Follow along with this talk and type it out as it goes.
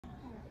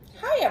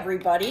Hi,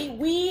 everybody.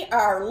 We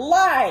are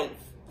live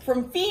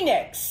from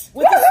Phoenix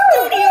with a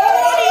studio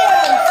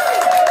audience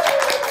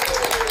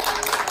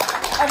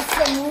of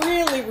some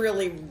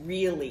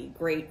really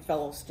great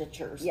fellow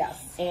stitchers.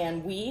 Yes.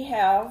 And we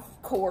have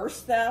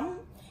coerced them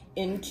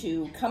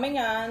into coming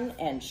on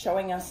and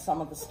showing us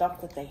some of the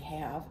stuff that they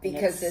have.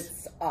 Because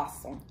it's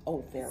awesome.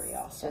 Oh, very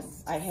awesome.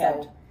 Just I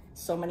had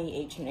so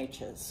many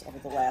H&H's over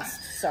the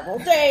last several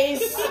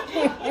days.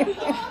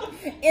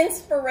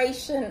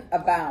 Inspiration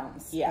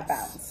abounds. Yes.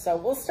 Abounds. So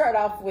we'll start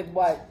off with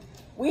what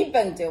we've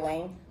been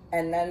doing,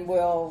 and then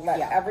we'll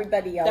let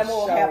everybody else Then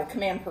we'll show. have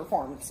command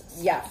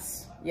performances.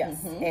 Yes,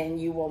 yes.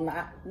 And you will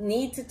not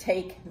need to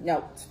take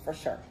notes for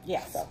sure.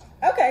 Yes. So,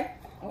 okay.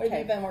 What have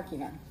you been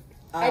working on?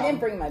 I didn't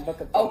bring my book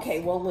of things. Okay,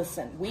 well,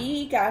 listen.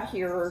 We got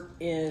here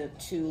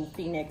to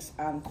Phoenix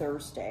on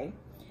Thursday,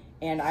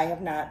 and I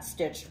have not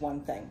stitched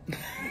one thing.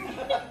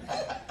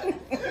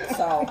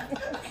 So,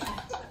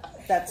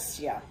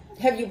 that's,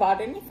 Have you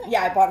bought anything?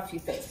 Yeah, I bought a few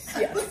things.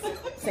 Yes.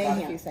 Same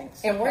here. A few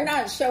things. And we're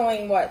not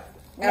showing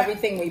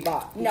everything we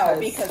bought. No,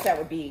 because that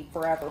would be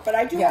forever. But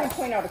I do want Yes. to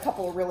point out a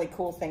couple of really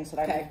cool things that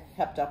I'm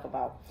pepped up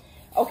about.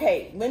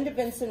 Okay, Linda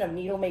Vincent of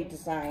Needle Made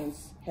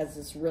Designs has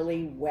this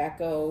really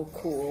wacko,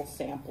 cool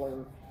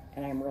sampler,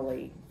 and I'm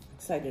really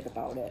excited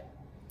about it.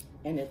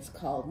 And it's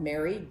called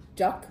Mary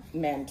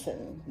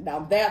Duckmanton.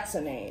 Now that's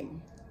a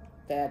name.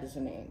 That is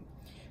a name.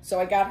 So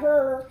I got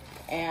her,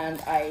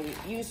 and I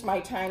used my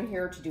time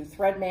here to do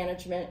thread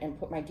management and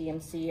put my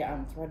DMC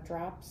on thread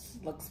drops.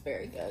 Looks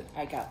very good.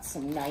 I got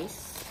some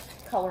nice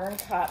color and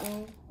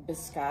cotton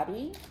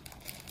biscotti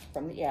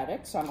from the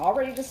attic, so I'm all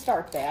ready to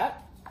start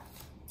that.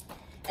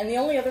 And the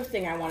only other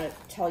thing I want to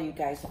tell you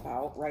guys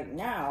about right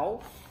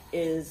now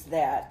is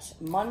that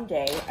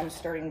Monday I'm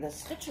starting the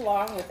Stitch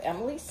Along with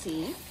Emily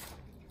C.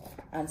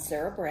 on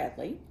Sarah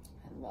Bradley.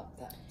 I love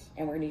that.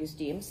 And we're going to use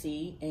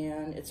DMC,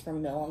 and it's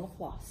from Mill on the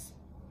Floss.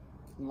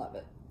 Love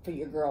it. For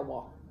your girl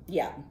wall.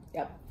 Yeah,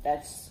 yep.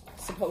 That's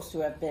supposed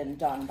to have been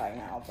done by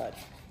now, but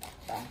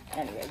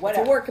anyway,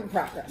 whatever. It's a work in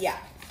progress. Yeah.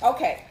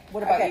 Okay,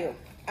 what about you?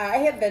 I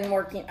have been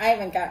working, I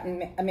haven't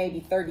gotten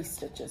maybe 30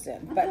 stitches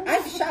in, but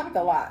I've shopped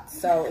a lot,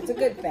 so it's a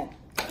good thing.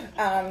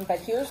 But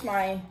here's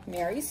my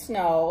Mary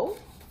Snow.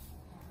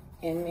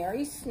 And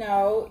Mary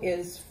Snow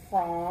is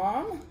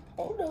from,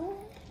 hold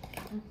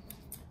on,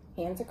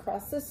 Hands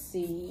Across the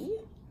Sea.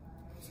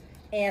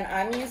 And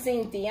I'm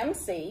using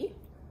DMC,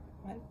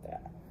 like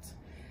that.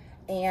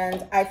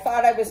 And I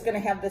thought I was going to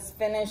have this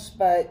finished,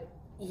 but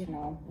you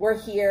know, we're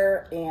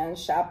here and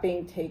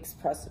shopping takes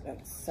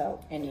precedence. So,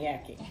 and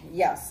yakking.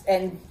 Yes,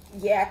 and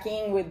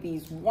yakking with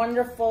these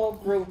wonderful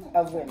group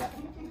of women.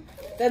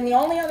 Then the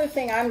only other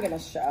thing I'm going to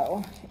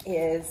show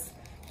is,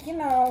 you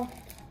know,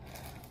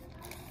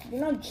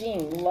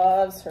 Jean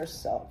loves her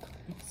silk.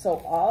 So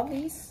all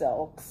these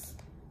silks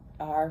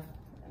are,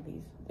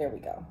 there we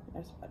go,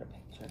 there's a better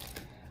picture,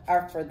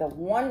 are for the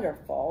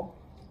wonderful,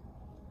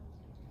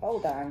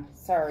 hold on,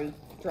 sorry.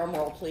 Drum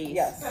roll, please.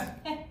 Yes.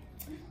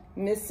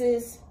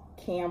 Mrs.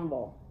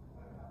 Campbell.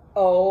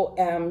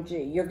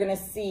 OMG. You're going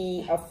to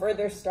see a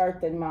further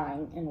start than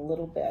mine in a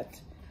little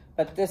bit.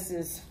 But this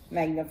is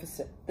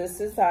magnificent.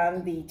 This is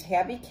on the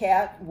Tabby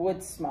Cat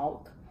Wood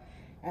Smoke.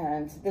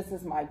 And this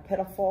is my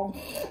pitiful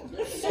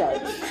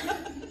starch.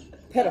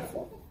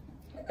 Pitiful.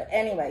 But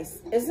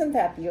anyways, isn't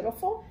that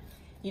beautiful?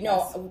 You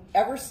know,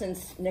 ever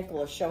since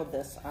Nicola showed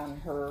this on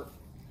her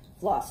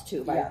floss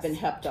tube, I've been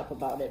hepped up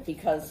about it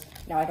because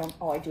now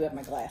I do have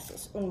my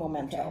glasses. Un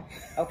momento.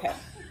 Okay.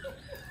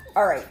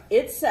 All right.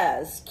 It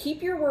says,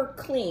 keep your work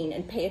clean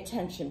and pay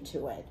attention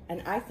to it.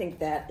 And I think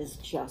that is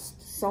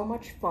just so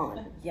much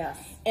fun. Yes.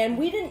 And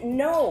we didn't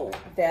know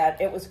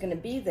that it was going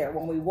to be there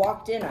when we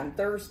walked in on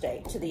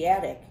Thursday to the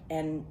attic,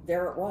 and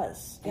there it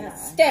was. Yeah.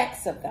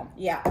 Stacks of them.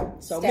 Yeah.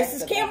 So Stacks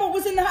Mrs. Campbell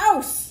was in the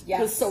house. Yes.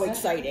 It was so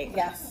exciting.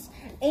 Yes.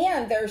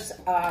 And there's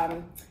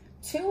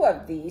 2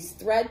 of these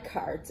thread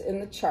cards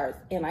in the chart,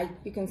 and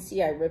you can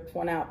see I ripped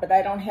one out, but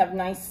I don't have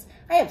I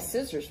have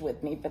scissors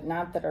with me, but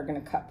not that are going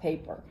to cut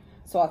paper.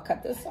 So I'll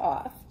cut this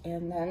off,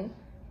 and then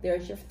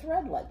there's your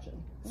thread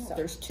legend. So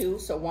there's 2,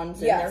 so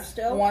one's in there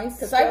still? One's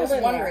because still I was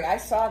in wondering, there. I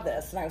saw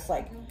this, and I was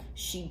like,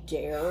 she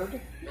dared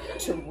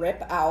to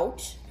rip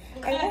out.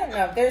 I don't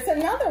know. There's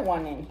another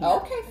one in here.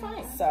 Okay,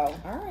 fine. So,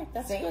 all right,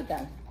 that's see? Good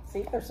then.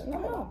 See, there's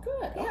another one. Oh,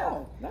 good. Yeah.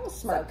 Oh, that was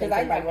smart. Because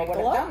I never would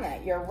have done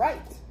that. You're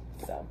right.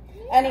 So,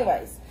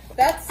 anyways,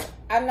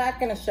 I'm not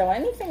going to show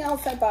anything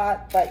else I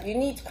bought, but you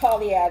need to call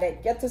the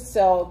attic, get the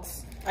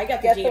silks, I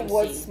got get the the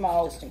wood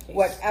smoke, just in case.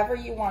 whatever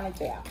you want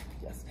to do.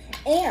 Yes.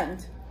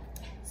 And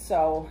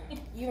so,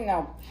 you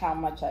know how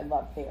much I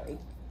love Barry.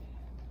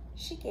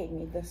 She gave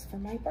me this for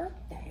my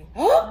birthday.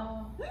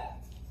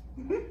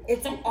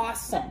 It's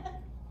awesome.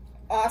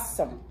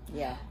 Awesome.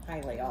 Yeah,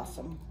 highly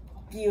awesome.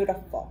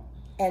 Beautiful.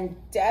 And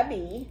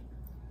Debbie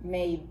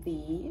made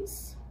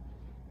these.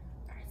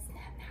 Isn't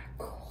that not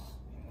cool?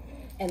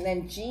 And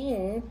then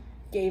Jean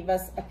gave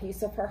us a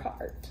piece of her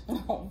heart.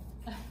 Oh,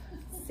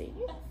 see?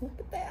 Look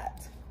at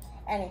that.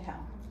 Anyhow.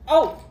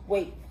 Oh,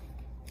 wait.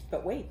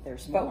 But wait,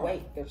 there's more. But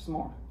wait, there's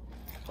more.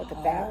 Look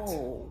at that.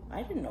 Oh,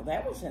 I didn't know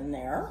that was in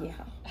there. Yeah.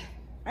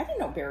 I didn't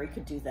know Barry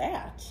could do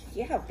that.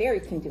 Yeah, Barry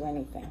can do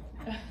anything.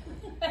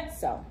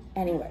 So,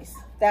 anyways,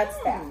 that's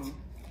that.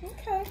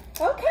 Okay.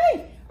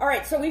 Okay. All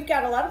right, so we've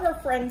got a lot of our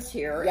friends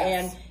here,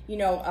 Yes. and you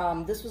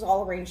know, this was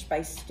all arranged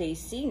by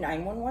Stacy,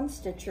 911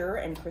 Stitcher,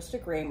 and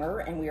Krista Kramer,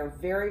 and we are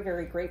very,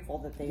 very grateful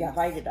that they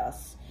invited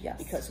us. Yes.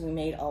 Because we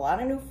made a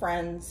lot of new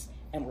friends,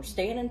 and we're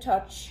staying in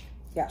touch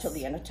till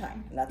the end of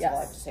time. And that's all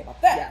I have to say about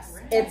that. Yes.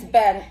 It's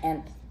been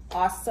an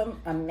awesome,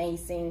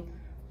 amazing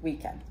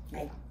weekend.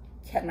 I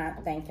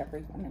cannot thank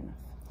everyone enough.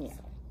 Yeah.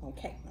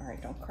 Okay. All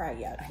right. Don't cry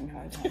yet. I know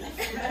I won't.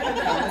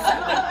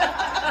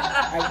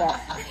 I won't.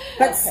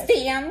 But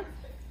Stan,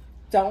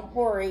 don't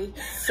worry.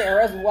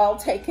 Sarah's well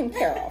taken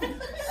care of.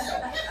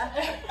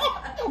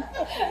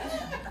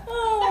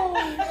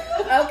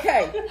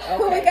 Okay.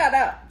 Who we got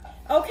up?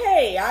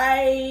 Okay.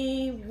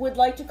 I would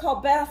like to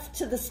call Beth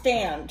to the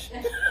stand.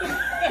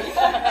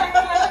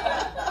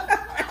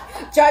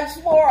 Judge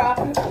Laura.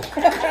 Beth,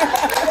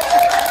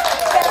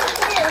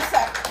 come here a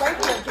sec.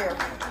 Right here, dear.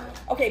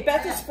 Okay,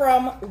 Beth is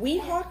from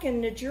Weehawken,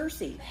 New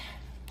Jersey.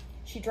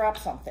 She dropped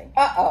something.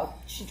 Uh-oh.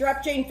 She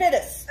dropped Jane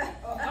Fittis.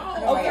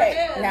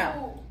 Okay,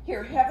 now.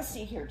 Here, have a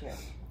seat here, dear.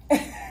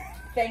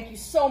 Thank you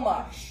so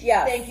much.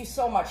 Yes. Thank you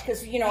so much.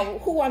 Because, you know,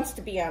 who wants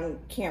to be on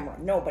camera?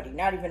 Nobody,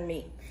 not even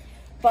me.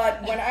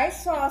 But when I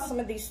saw some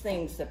of these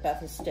things that Beth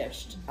has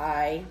stitched,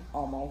 I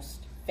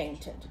almost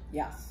fainted.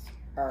 Yes.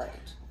 All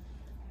right.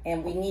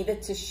 And we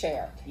needed to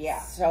share. Yeah.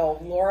 So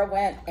Laura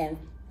went and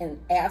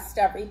asked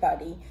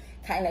everybody,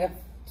 kind of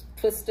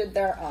twisted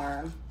their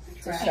arm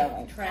to show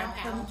him. Trap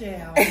them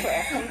down.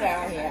 Track them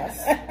down,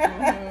 yes.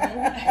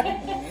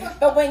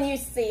 But when you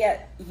see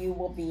it, you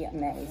will be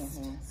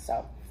amazed.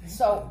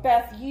 So,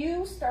 Beth,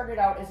 you started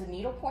out as a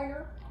needle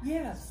pointer,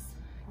 Yes,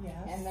 yes.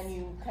 and then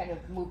you kind of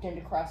moved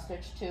into cross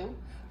stitch too.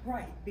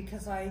 Right,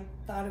 because I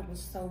thought it was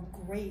so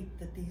great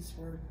that these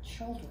were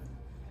children,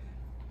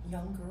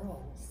 young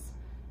girls,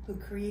 who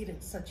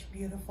created such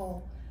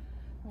beautiful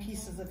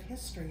pieces of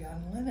history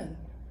on linen.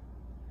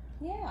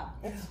 Yeah,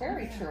 that's Yeah.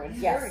 very Yeah. true. It's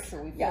Yes. very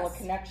true. We feel Yes. a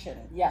connection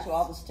Yes. to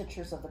all the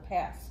stitchers of the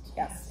past.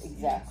 Yes, Yes,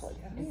 exactly.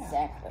 yes, yeah.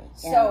 Exactly.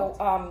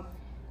 So,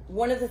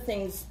 one of the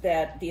things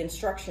that the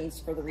instructions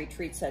for the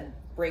retreat said,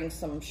 bring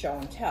some show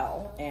and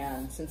tell,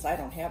 and since I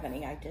don't have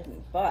any, I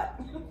didn't, but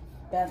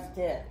Beth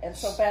did. And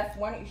so, Beth,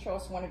 why don't you show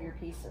us one of your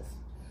pieces?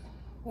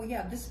 Well,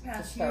 yeah, this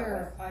past start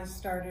year I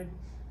started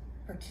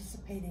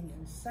participating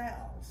in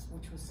SALs,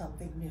 which was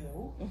something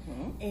new,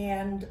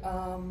 and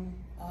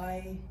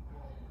I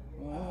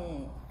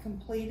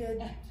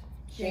completed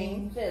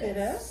Jane Jane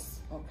Fittis.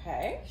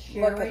 Okay.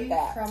 Look at Sherry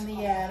that. from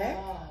the attic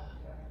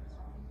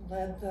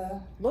led the.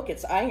 Look,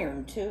 it's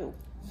iron too.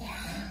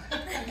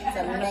 It's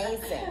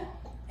amazing.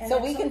 And So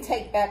it's we can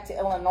take back to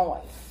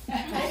Illinois.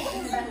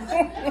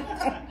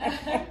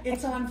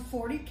 It's on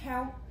 40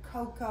 count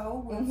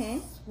cocoa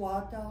with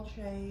soie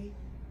d'Alger.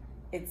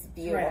 It's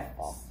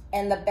beautiful. Threads.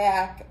 And the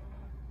back,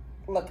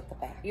 look at the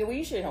back. Yeah, we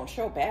usually don't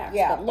show backs,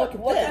 Yeah, but look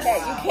at look this. at that.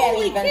 You can't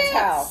Holy even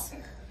cats. tell.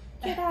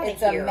 Get out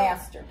It's of a here.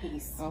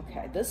 masterpiece.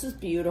 Okay, this is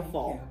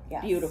beautiful.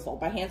 Yes. Beautiful.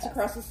 By Hands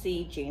Across the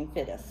Sea, Jane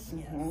Fittis.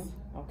 Yes.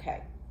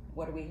 Okay,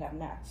 what do we have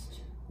next?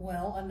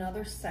 Well,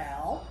 another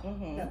Sal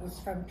that was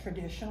from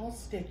Traditional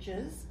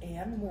Stitches,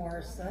 Ann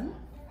Morrison,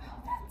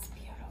 Oh, that's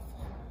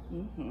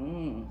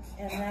beautiful.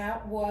 and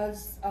that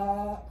was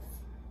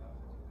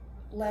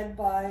led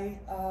by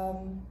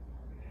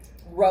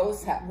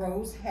Rose hat.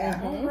 Rose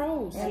Hatter. Oh,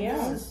 Rose, And yeah.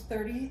 this is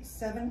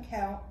 37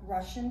 count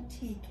Russian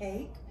tea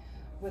cake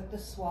with the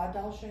soie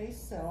d'Alger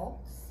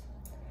silks.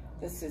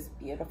 This is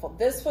beautiful.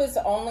 This was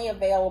only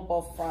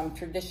available from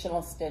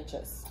Traditional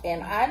Stitches.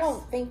 And I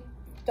don't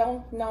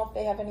know if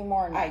they have any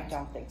more. I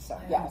don't think so.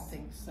 I Yes. don't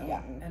think so.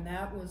 Yeah. And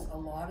that was a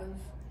lot of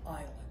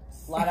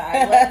eyelets. A lot of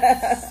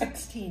eyelets.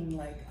 16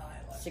 leg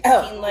eyelets.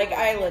 16 leg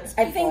eyelets.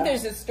 I think people.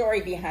 there's a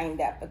story behind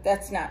that, but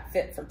that's not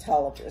fit for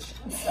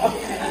television. So.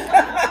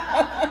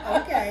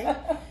 Okay.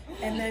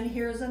 And then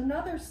here's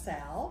another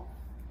Sal,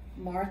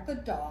 Martha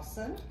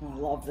Dawson, I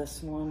love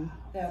this one.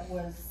 that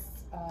was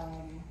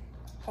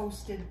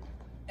hosted,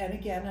 and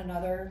again,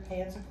 another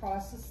Hands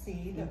Across the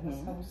Sea that was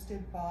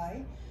hosted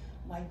by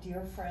my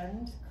dear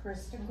friend,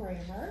 Krista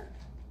Kramer.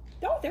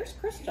 Oh, there's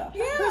Krista.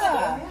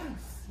 Yeah.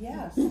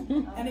 Yes.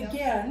 And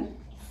again,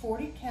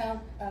 40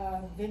 count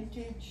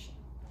vintage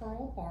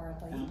pearl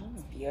barley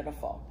It's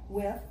beautiful.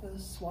 with the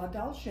soie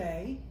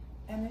d'Alger,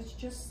 and it's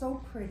just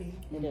so pretty.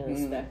 It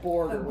is. That The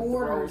border with the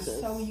border is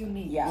roses. so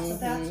unique. Yes. So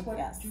that's what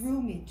Yes.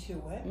 drew me to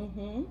it.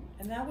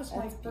 And that was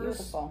my That's first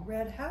beautiful.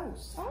 red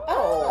house.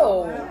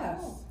 Oh,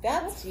 Yes.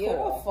 that's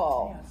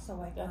beautiful. Yeah, so I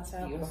thought That's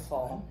that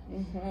beautiful.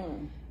 was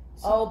fun.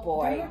 Oh then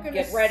boy. we're gonna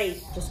Get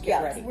ready. Just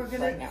get Yes. ready. We're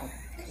gonna- right now.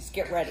 Just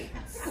get ready.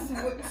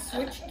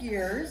 Switch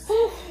gears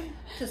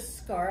to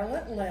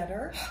Scarlet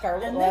Letter.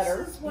 Scarlet and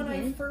Letter. This is when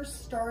I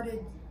first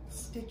started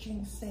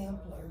stitching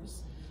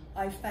samplers.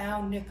 I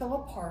found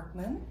Nicola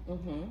Parkman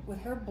with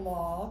her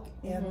blog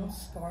and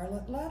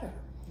Scarlet Letter.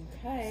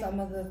 Okay. Some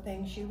of the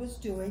things she was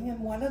doing, and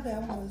one of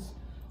them was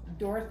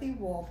Dorothy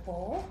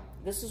Walpole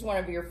this is one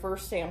of your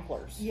first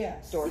samplers.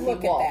 Yes. Dorothy Look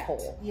at that.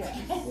 Walpole. Yes.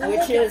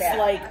 Which is that.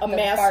 like a The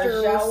master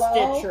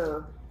Bargello.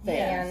 stitcher thing.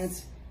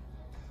 Yes.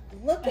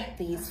 And look at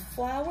these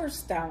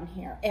flowers down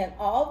here. And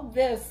all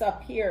this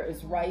up here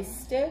is rice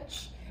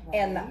stitch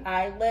and the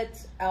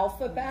eyelet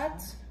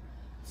alphabet.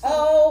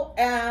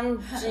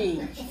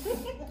 OMG.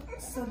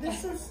 So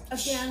this is,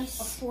 again, a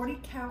 40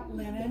 count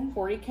linen,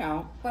 40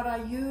 count. but I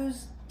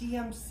use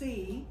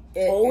DMC.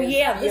 It Oh is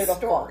yeah, this beautiful.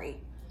 story.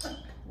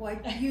 Well,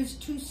 I use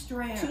 2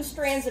 strands. 2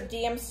 strands of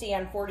DMC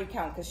on 40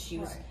 count because she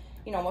was, Right.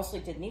 you know, mostly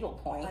did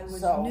needlepoint. I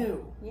was so,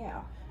 new.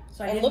 Yeah.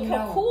 So I And didn't look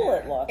how know cool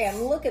that. it looks.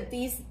 And look at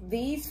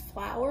these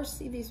flowers.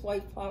 See these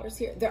white flowers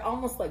here? They're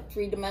almost like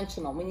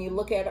 3-dimensional. When you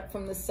look at it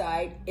from the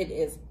side, it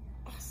is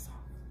awesome.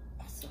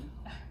 Awesome.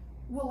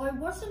 Well, I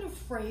wasn't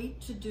afraid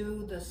to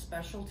do the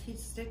specialty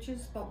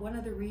stitches, but one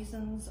of the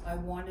reasons I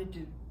wanted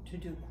to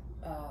do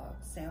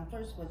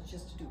samplers was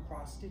just to do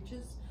cross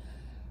stitches.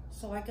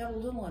 So I got a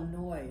little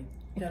annoyed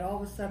that all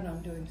of a sudden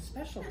I'm doing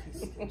specialty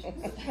stitches.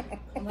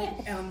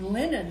 And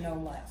linen, no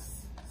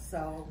less.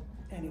 So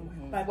anyway,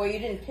 but Well, you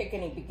didn't pick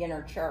any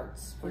beginner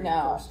charts for No,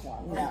 your first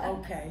one.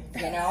 no. okay.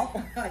 You know?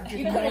 I didn't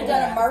You could know have done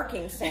that. a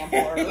marking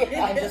sampler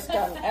and just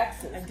done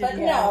X's. didn't But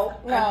know.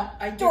 no,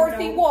 I didn't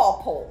Dorothy know.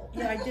 Walpole.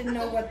 Yeah, I didn't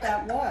know what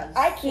that was.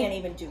 I can't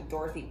even do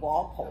Dorothy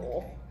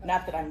Walpole.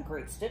 Not that I'm a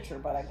great stitcher,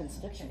 but I've been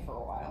stitching for a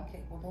while.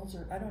 Okay, well those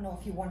are, I don't know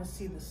if you want to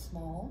see the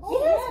smalls.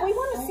 Yes, we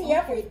want to see Okay,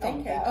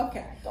 everything. Okay, though.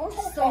 okay. Don't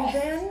hold So back.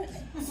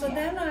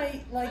 then I,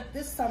 like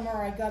this summer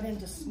I got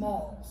into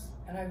smalls,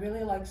 and I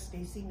really like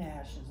Stacey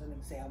Nash as an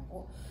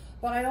example.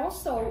 But I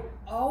also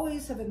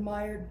always have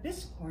admired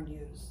biscorn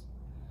use.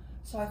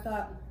 So I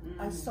thought,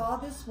 I saw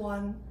this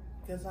one,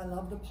 because I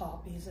love the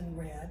poppies in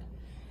red,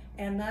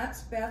 and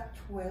that's Beth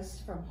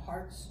Twist from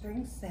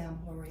Heartstring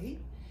Samplery.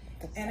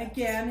 And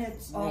again,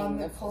 it's on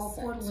the call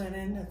for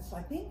linen. It's,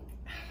 I think,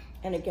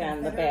 And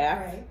again, the Confederate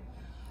back. gray.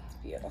 It's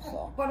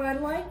beautiful. But I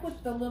like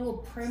with the little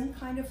prim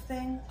kind of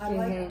thing, I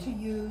like to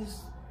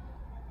use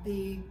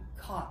the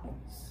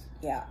cottons.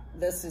 Yeah,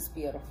 this is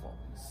beautiful.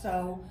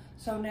 So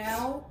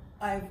now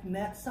I've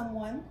met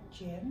someone,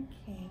 Jan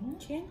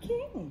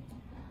King,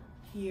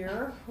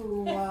 here,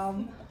 who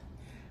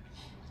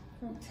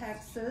from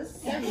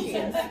Texas. She's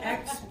an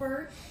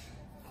expert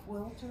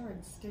quilter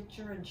and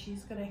stitcher, and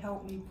she's going to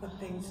help me put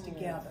things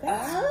together.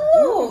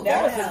 Oh,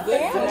 that was a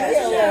good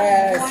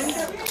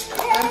Fabulous.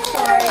 I'm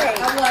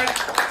sorry. I'm like,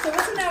 so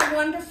isn't that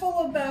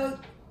wonderful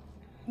about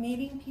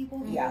meeting people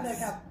here Yes. that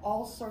have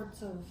all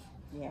sorts of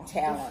Yeah.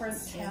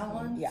 different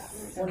talents?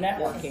 Yes. We're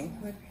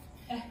networking.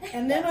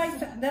 And then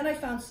I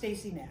found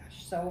Stacey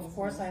Nash. So of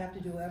course I have to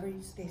do every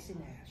Stacey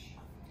Nash.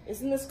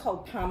 Isn't this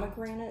called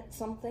pomegranate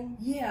something?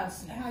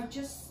 Yes, and I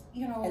just,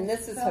 you know. And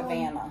this is fell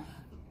in- Havana.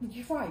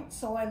 You're right.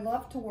 So I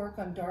love to work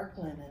on dark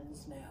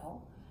linens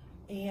now,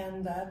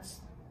 and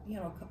that's, you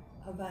know,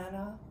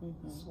 Havana,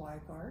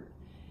 Swigart,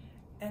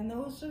 and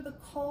those are the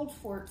called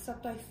for.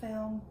 Except I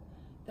found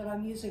that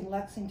I'm using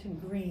Lexington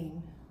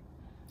green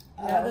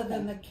rather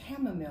than the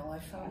chamomile. I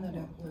found that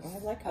it was. I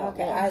like how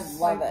Okay, it I looks.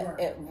 love it.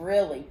 It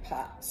really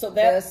pops. So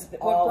that's This-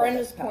 what all of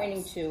Brenda's it pops.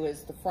 pointing to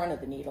is the front of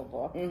the needle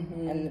book,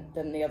 and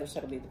then the other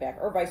side will be the back,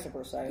 or vice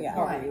versa, Yeah.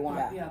 however Right, you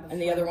want. yeah, the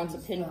And the other front one's a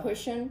is pin the-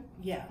 cushion.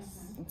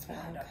 Yes, it's right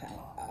up Okay.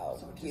 top. Oh,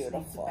 So it just needs the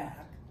beautiful. back.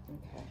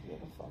 Okay,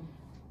 beautiful.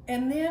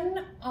 And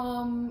then,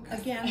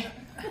 again, you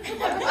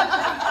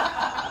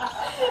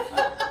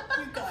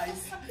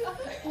guys.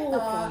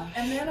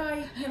 And then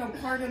I, you know,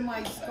 part of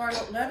my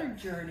Scarlet Letter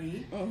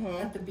journey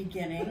at the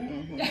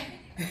beginning,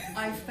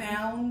 I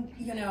found,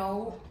 you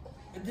know,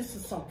 this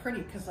is so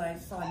pretty because I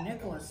saw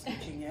Nicholas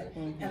stitching it,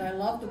 and I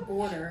love the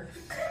border,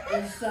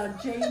 is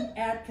Jane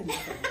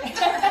Atkinson.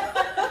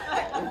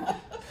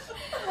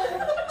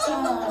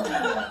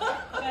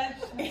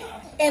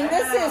 And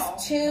this is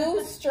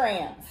 2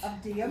 strands. Of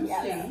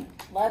DMC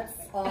Let's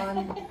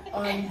on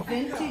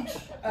vintage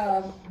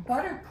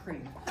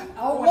buttercream.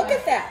 Oh, look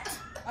at that.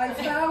 I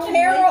found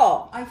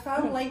Carol. I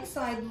found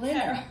Lakeside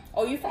linen.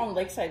 Oh, you found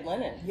Lakeside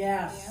linen.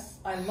 Yes,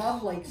 I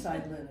love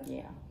Lakeside linen.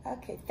 Yeah.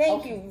 Okay,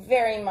 thank you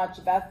very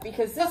much, Beth,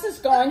 because this is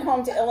going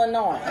home to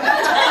Illinois.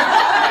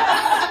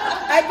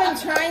 I've been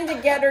trying to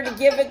get her to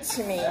give it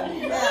to me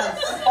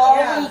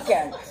all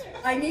weekend.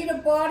 I need a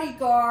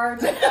bodyguard.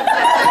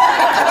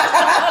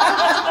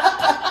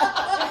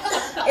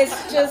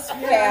 It's just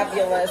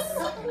fabulous.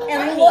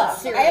 And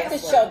look, I have to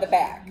seriously. show the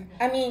back.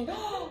 I mean,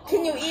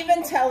 can you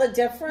even tell the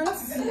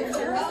difference?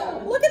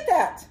 Look at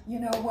that. You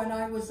know, when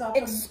I was up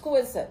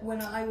Exquisite.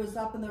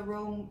 in the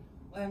room,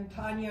 and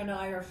Tanya and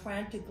I are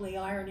frantically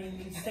ironing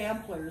these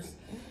samplers,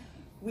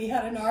 we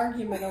had an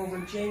argument over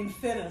Jane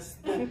Fittis.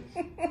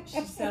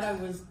 She said I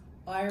was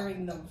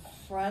ironing the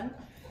front.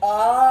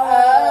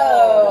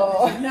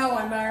 Oh. No,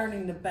 I'm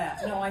ironing the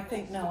back. No, I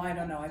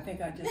don't know. I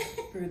think I just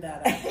screwed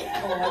that up.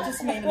 Oh, I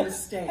just made a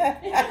mistake.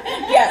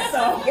 Yes,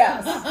 So-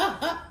 yes.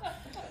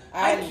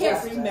 I I'm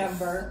can't just-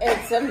 remember.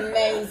 It's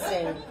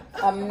amazing.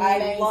 Amazing.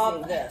 I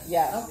love this.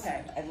 Yes.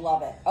 Okay. I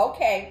love it.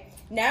 Okay,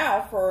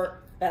 now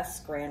for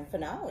Beth's grand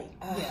finale.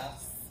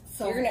 Yes.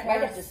 So You're gonna might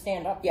have to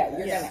stand up. Yeah, for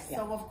you're this. gonna. Yeah.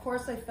 So of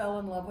course I fell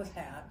in love with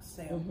hat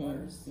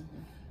samplers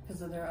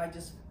because of their. I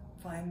just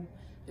find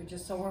they're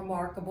just so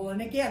remarkable.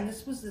 And again,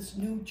 this was this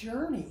new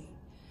journey.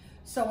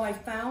 So I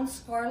found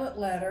Scarlet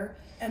Letter,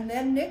 and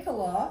then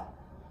Nicola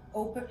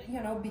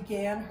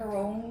began her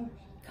own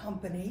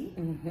company,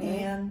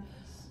 and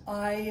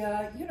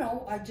I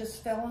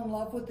just fell in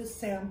love with the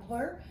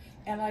sampler,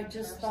 and I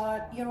just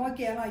thought,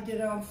 again, I did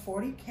it on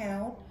 40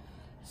 count,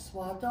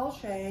 Soie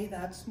d'Alger,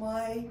 that's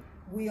my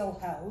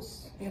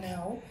wheelhouse,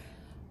 and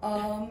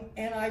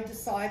I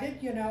decided,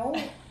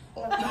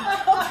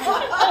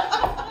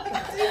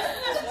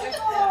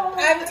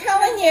 I'm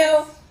telling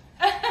you,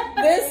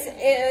 this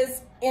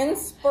is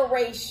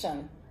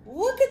inspiration.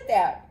 Look at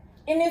that.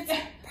 And it's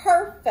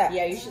perfect.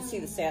 Yeah, you should see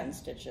the satin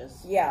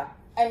stitches. Yeah.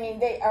 I mean,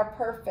 they are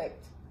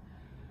perfect.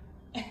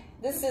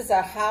 This is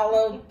a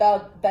hollowed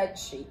bed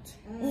sheet.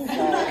 And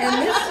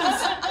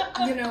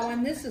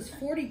this is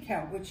 40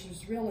 count, which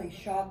is really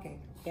shocking.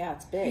 Yeah,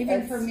 it's big.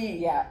 Even for me.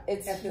 Yeah,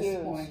 it's at huge.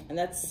 this point. And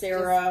that's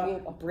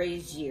Sarah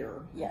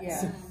Brazier.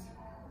 Yes.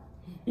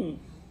 Yeah.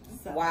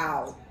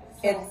 Wow.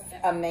 It's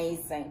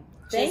amazing.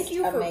 Thank Just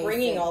you for amazing.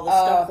 bringing all the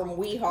stuff from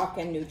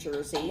Weehawken, New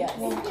Jersey. Yes.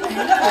 Thank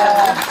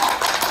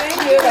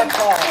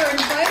Beautiful. you for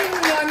inviting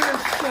me on your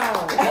show.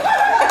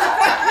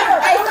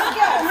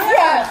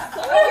 Yes.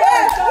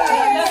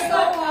 I'm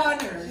so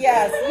honored.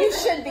 Yes, you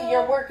should be.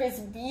 Your work is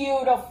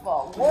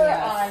beautiful. We're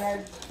Yes.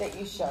 honored that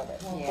you showed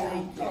it. Yeah.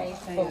 Thank you.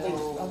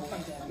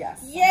 Okay, then.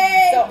 Yes.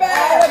 Yay, So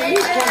Beth! all of you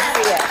can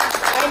see it.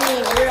 I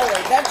mean,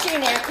 really, that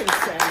Jane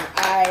Atkinson,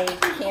 I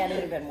can't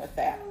even with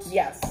that.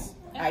 Yes.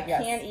 I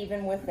can't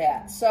even with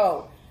that.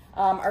 So,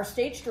 our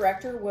stage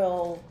director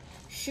will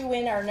shoe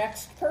in our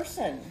next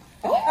person.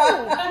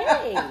 Oh,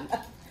 okay.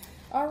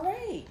 All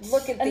right.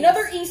 Look at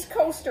another these. East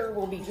Coaster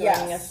will be joining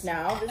Yes. us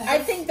now. This I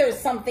is- think there's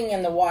something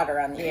in the water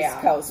on the Yeah.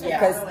 East Coast Yeah.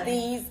 because Really.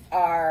 these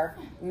are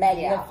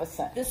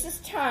magnificent. This is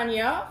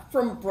Tanya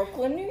from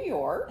Brooklyn, New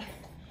York.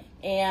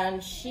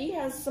 And she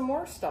has some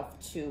more stuff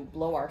to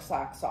blow our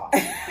socks off.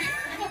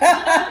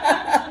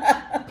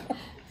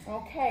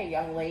 Okay,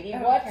 young lady,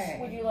 what Okay.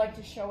 would you like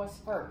to show us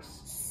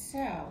first? So,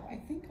 I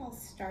think I'll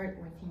start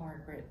with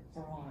Margaret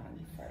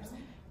Braun first.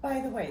 By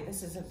the way,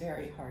 this is a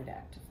very hard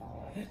act to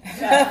follow.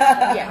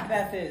 Yeah.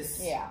 Beth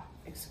is Yeah.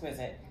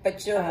 exquisite.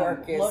 But your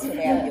work is look at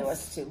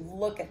fabulous too.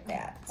 Look at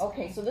that.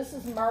 Okay, so this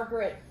is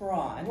Margaret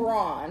Braun,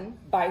 Braun,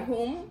 by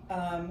whom?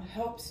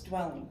 Hope's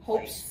Dwelling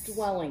Hope's Place.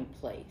 Dwelling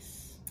Place.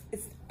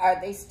 Are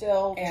they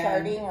still And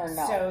charting or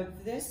no? So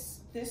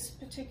this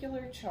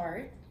particular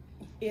chart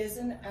is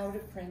an out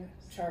of print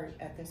chart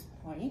at this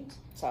point.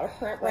 It's out of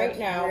print But right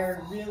now.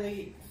 We're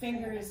really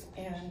fingers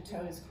and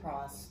toes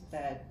crossed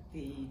that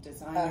the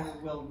designer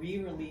will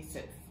re-release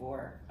it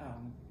for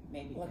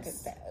maybe Look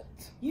this at that.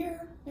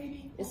 year,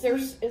 maybe. Is there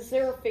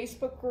a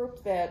Facebook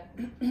group that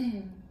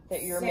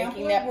you're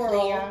making Sampler that play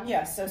World, on?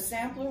 yes. So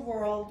Sampler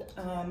World,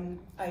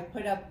 I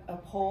put up a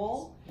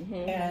poll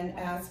and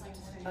asked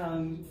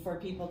for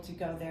people to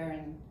go there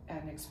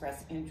and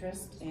express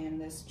interest in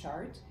this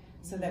chart,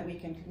 so that we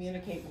can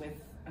communicate with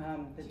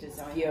the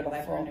designer and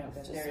let her Beautiful. know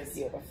that Just there's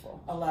beautiful.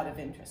 a lot of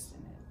interest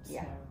in it.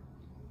 Yeah.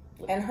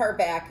 And her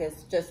back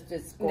is just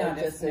as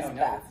gorgeous as no.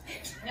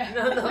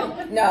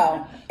 Beth.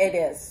 No, it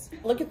is.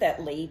 Look at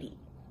that lady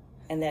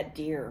and that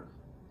deer.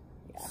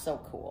 Yeah. So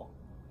cool.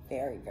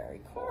 Very, very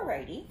cool.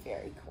 Alrighty.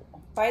 Very cool.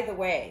 By the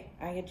way,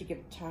 I had to give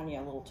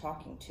Tanya a little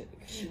talking to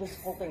because she was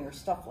holding her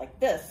stuff like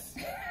this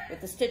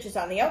with the stitches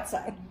on the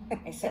outside.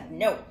 I said,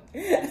 no,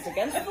 that's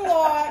against the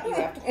law. You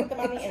have to put them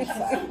on the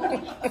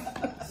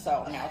inside.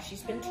 So now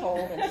she's been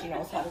told and she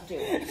knows how to do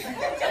it.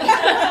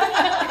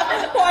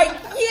 Like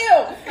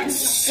you.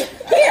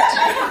 Here,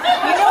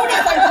 you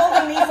notice I'm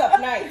holding these up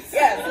nice.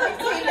 Yes, I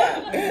see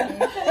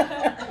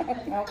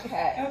that.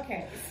 Okay.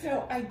 Okay,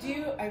 so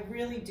I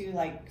really do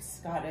like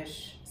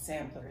Scottish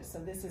samplers. So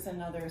this is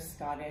another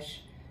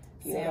Scottish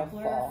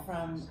sampler Beautiful.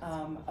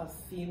 from A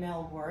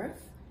Female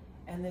Worth,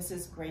 and this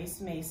is Grace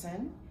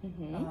Mason.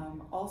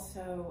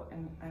 Also,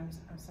 and I'm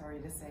sorry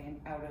to say, an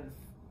out of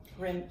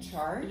print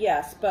chart.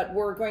 Yes, but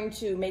we're going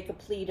to make a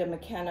plea to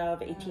McKenna of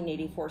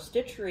 1884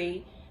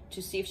 Stitchery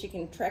to see if she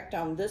can track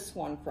down this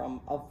one from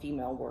Of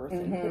Female Worth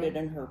and put it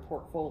in her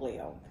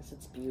portfolio because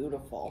it's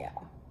beautiful. Yeah.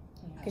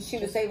 Because she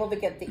was able to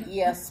get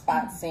the ES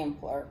spot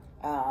sampler.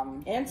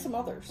 And some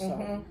others,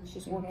 so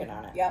she's working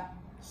on it. Yep.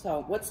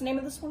 So what's the name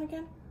of this one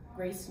again?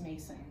 Grace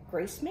Mason.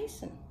 Grace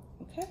Mason.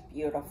 Okay.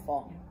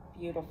 Beautiful.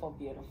 Beautiful,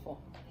 beautiful.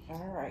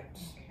 All right.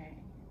 Okay,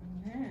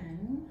 and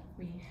then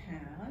we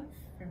have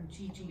from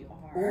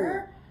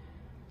GGR.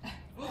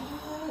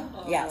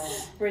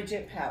 Yes.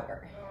 Bridget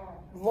Power.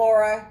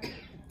 Laura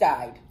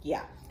died.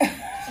 Yeah.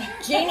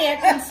 Jane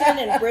Atkinson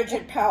and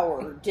Bridget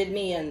Power did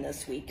me in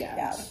this weekend.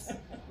 Yes.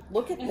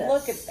 Look at this.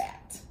 Look at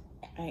that.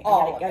 I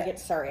All of gotta it. get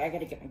sorry. I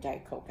gotta get my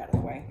Diet Coke out of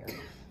the way here.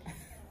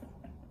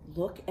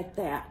 Look at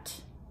that.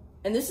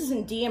 And this is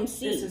in DMC.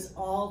 This is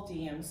all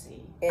DMC.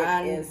 It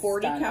On is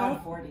 40 stunning. count?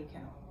 On 40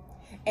 count.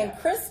 And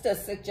Krista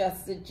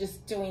suggested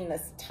just doing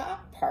this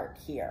top part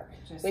here,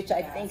 Just which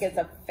I think is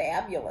a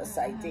fabulous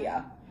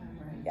idea.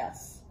 Right.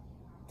 Yes.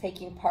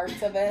 Taking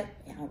parts of it.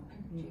 Yeah.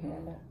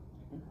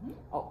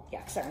 Oh, yeah,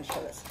 because I'm going to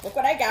show this. Look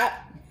what I got.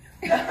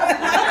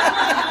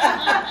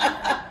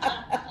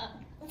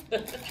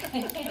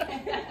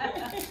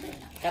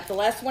 Got the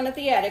last one at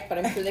the attic, but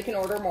I'm sure they can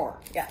order more.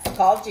 Yes,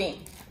 call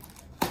Jean.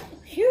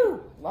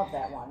 Phew, love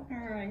that one.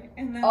 All right,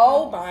 and then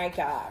Oh my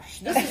gosh,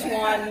 this is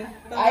one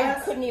I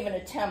couldn't even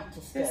attempt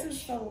to stitch. This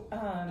is the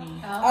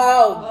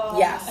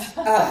Yes.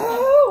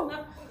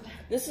 Oh.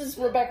 This is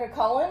Rebecca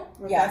Cullen.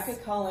 Rebecca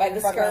Cullen by the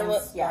from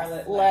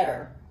Scarlet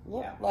Letter.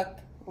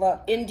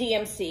 Look, in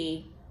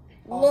DMC.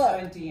 Also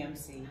in Look,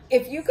 DMC.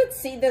 if you could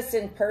see this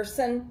in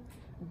person,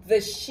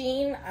 the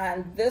sheen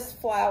on this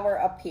flower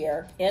up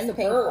here And this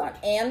the pink bird. one,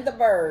 and the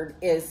bird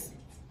is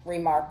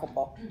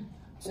remarkable.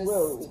 Just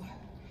Whoa.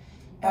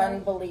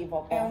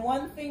 unbelievable. And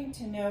one thing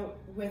to note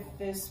with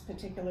this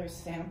particular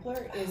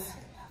sampler is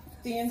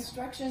the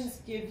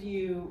instructions give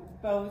you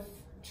both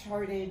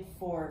charted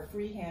for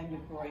freehand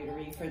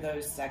embroidery for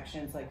those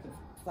sections like the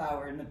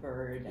flower and the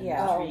bird and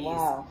Yeah. the Oh, trees.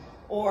 wow.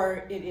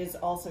 Or it is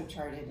also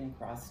charted in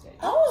cross stitch.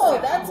 Oh, So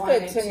if you that's wanted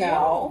good to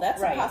know.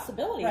 That's Right. a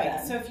possibility Right.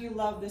 then. So if you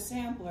love the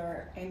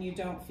sampler and you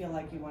don't feel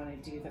like you want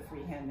to do the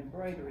freehand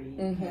embroidery,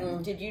 you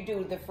can. Did you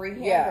do the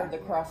freehand Yeah. or the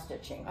cross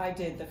stitching? I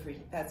did the free.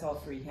 That's all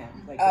freehand,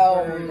 like the Oh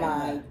bird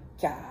my and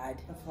God.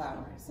 the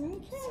flowers.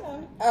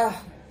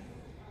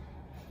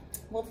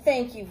 Well,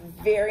 thank you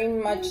very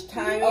much,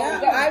 Tanya. Oh,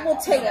 we got- I will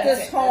take That's this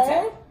it, that's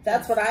home. it.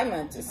 That's what I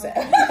meant to say.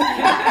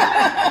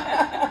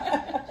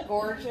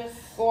 Gorgeous.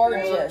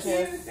 Gorgeous.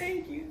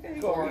 Thank you.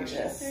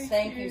 Gorgeous.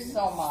 Thank you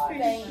so much.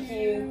 Thank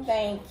you.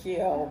 Thank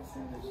you.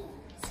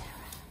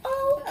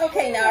 Oh,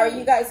 okay. Now, are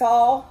you guys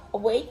all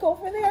awake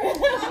over there?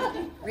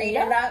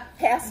 You're not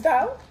passed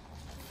out?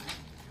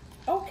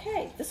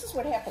 Okay, this is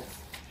what happens.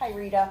 Hi,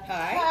 Rita.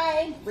 Hi.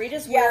 Hi.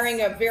 Rita's Yes.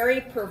 wearing a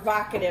very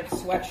provocative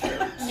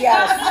sweatshirt.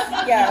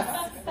 Yes. Yes.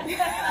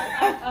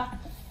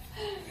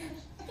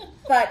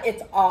 But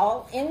it's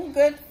all in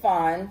good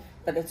fun.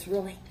 But it's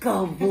really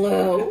go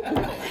blue.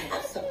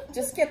 So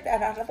just get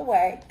that out of the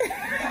way.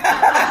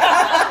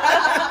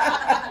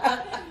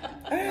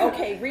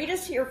 Okay,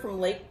 Rita's here from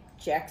Lake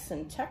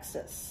Jackson,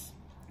 Texas.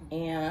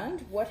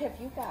 And what have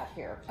you got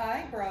here?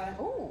 I brought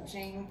Ooh.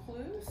 Jane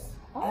Plus.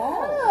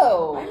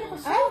 Oh, I never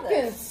saw I this.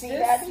 didn't see This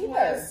that either.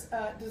 was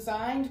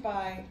designed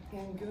by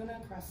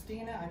Inguna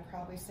Christina, I'm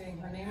probably saying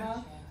her name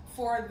wrong,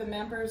 for the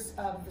members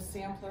of the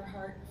Sampler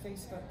Heart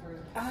Facebook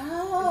group.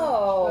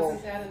 Oh,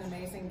 Wasn't that an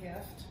amazing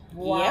gift?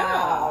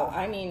 wow. Yeah,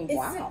 I mean, Is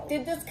wow. it,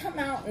 did this come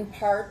out in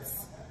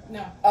parts?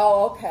 No.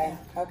 Oh, okay.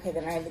 Okay,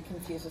 then I had to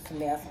confuse with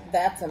somebody else.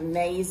 That's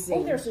amazing.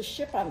 Oh, there's a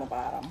ship on the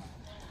bottom.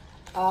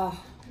 Oh,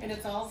 And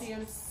it's all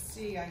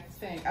DMC, I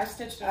think. I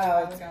stitched it a oh,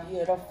 while it's ago.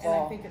 beautiful. And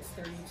I think it's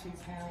 32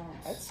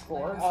 pounds. That's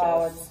gorgeous.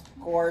 Oh, it's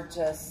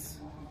gorgeous.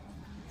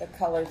 The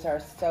colors are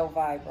so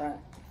vibrant.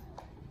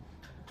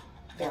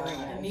 Very A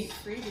nice. neat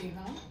freebie,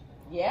 huh?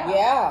 Yeah.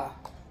 Yeah.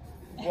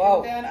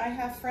 Whoa. And then I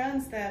have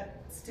friends that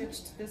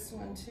stitched this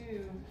one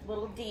too.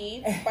 Little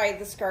Deeds by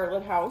the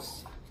Scarlet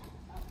House.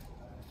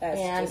 That's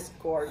And just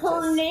gorgeous.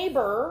 her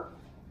neighbor,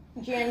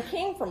 Jan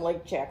King from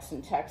Lake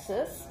Jackson,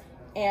 Texas,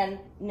 and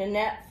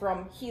Nanette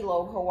from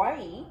Hilo,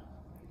 Hawaii,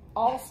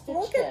 all stitched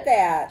Look it. at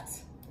that.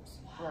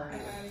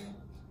 Right.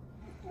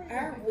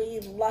 Aren't we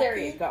lucky? There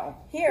you go.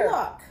 Here.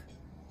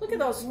 Look at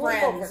those Move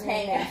friends over,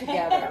 hanging Nanette.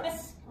 together.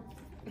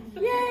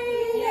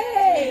 Yay!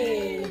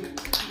 Yay!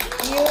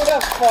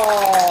 Beautiful.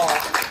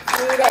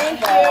 Thank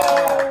you.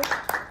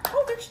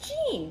 Oh, there's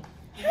Jean.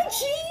 Hi,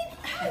 Jean.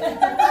 Oh,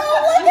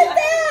 look at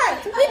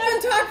that.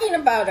 We've been talking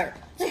about her.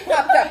 She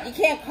popped up. You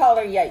can't call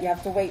her yet. You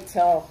have to wait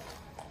till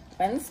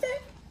Wednesday?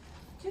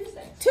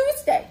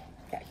 Tuesday.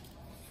 Okay.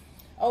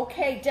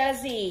 Okay,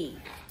 Desi.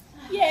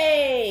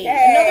 Yay!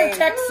 Yay. Another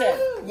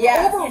Texan.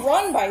 Yes. We're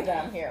overrun by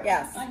them here.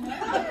 Yes.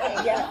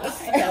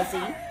 Yes,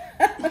 Desi.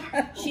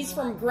 She's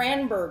from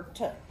Granbury,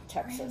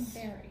 Texas.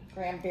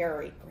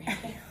 Granbury.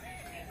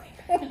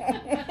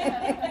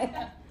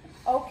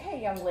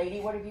 Okay, young lady,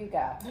 what have you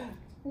got?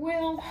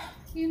 Well,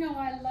 you know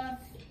I love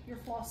your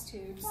floss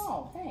tubes.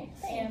 Oh,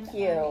 thanks. And Thank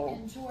you. I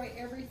enjoy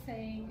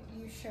everything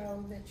you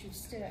show that you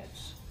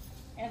stitch.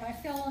 And I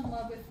fell in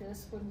love with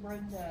this when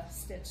Brenda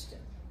stitched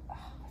it.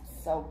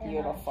 So And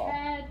beautiful. I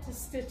had to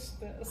stitch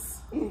this.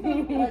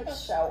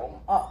 Let's show them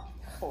up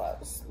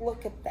close.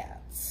 Look at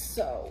that.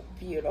 So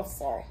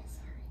beautiful.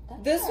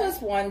 This was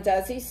one,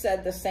 Desi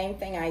said the same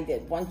thing I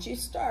did. Once you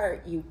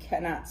start, you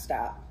cannot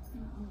stop.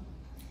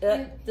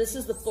 This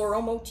is the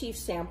Floral Motif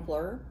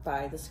Sampler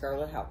by the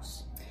Scarlet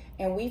House.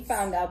 And we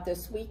found out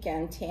this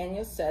weekend,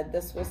 Tanya said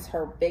this was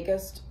her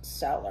biggest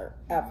seller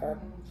ever.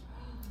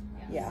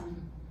 Yeah,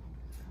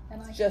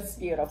 And I just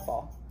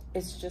beautiful.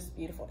 It's just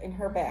beautiful. And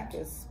her back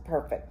is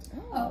perfect.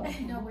 Oh,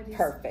 no, it is.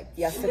 Perfect.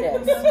 Yes, it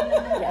is.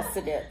 Yes,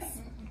 it is.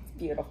 It's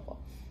beautiful.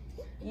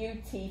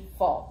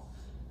 Beautiful.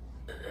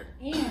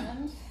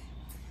 And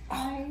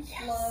I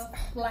love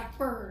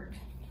Blackbird.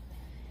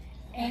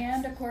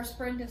 And of course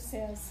Brenda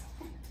says,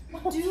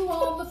 do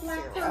all the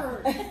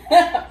blackbird.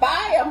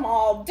 Buy them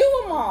all, do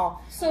them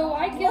all. So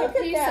I get Look a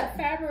at piece that. of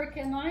fabric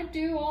and I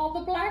do all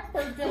the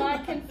blackbird that I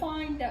can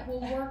find that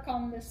will work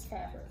on this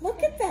fabric.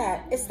 Look at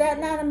that. Is that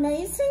not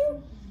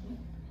amazing?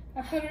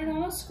 I put it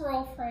on a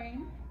scroll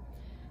frame.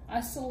 I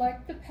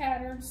select the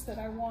patterns that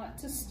I want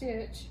to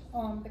stitch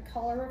on the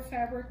color of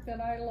fabric that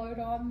I load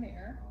on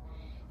there.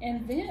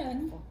 And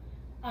then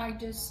I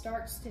just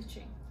start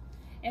stitching.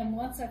 And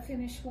once I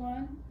finish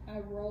one, I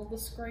roll the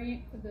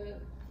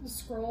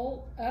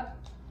scroll up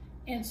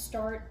and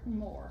start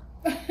more.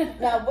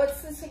 Now,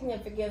 what's the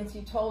significance?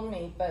 You told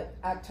me, but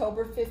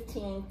October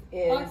 15th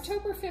is...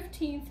 October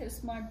 15th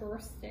is my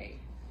birthday.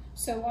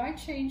 So I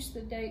changed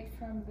the date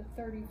from the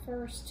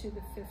 31st to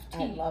the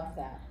 15th. I love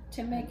that.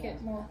 To make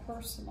it more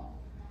personal.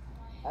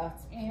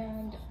 That's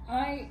And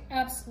I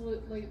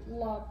absolutely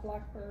love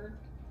Blackbird.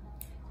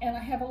 And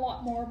I have a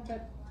lot more,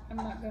 but I'm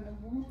not going to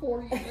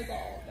bore you with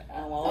all of it.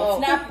 Well,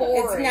 it's not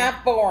boring. It's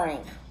not boring.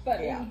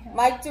 But Yeah. anyhow.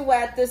 Mike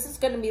Duet, this is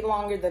going to be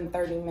longer than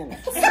 30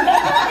 minutes.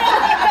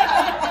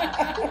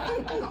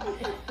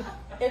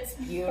 It's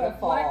But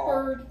beautiful.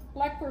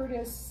 Blackbird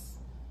is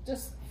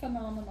just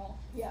phenomenal.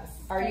 Yes.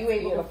 Are you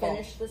able to Beautiful.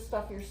 finish this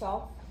stuff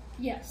yourself?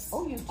 Yes.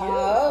 Oh, you do?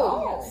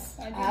 Oh. Yes.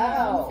 I did my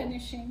Oh. own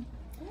finishing.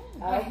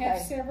 I have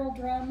Okay. several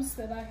drums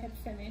that I had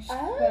finished,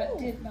 Oh. but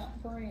did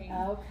not bring.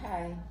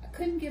 Okay. I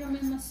couldn't get them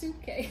in my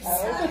suitcase.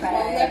 Okay.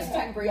 Well, next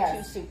time bring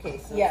Yes. 2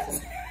 suitcases.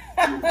 Yes.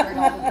 And bring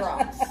all the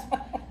drums.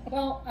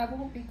 Well, I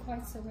won't be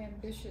quite so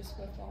ambitious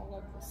with all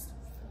of this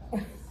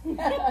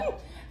stuff.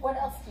 What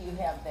else do you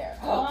have there?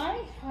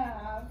 I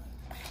have.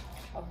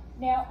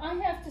 Now I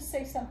have to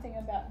say something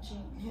about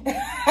Jean.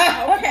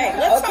 Okay,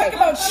 let's talk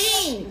about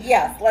Jean.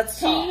 Yes, let's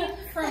talk. Jean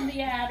from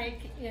the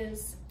attic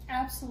is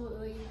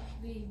absolutely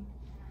the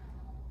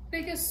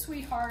biggest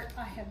sweetheart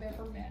I have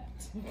ever met.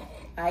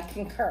 I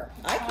concur.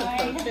 I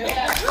can too.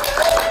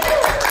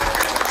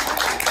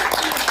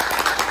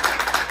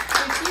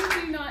 If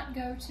you do not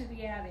go to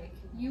the attic,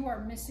 you are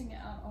missing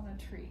out on a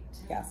treat.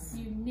 Yes.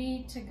 You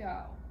need to go.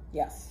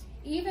 Yes.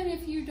 Even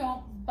if you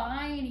don't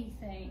buy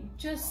anything,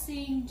 just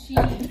seeing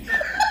Jean.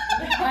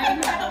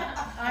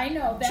 I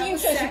know. That Jean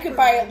was says you could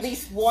buy at sacrilege.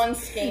 least one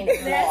skein of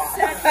That's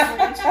cloth.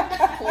 sacrilege.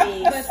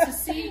 Please. But to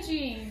see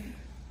Jean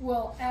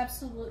will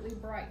absolutely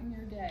brighten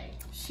your day.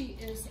 She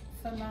is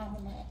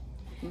phenomenal.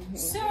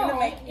 So,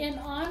 in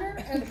honor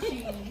of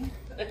Jean,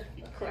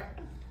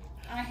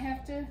 I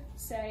have to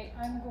say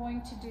I'm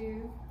going to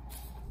do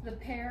the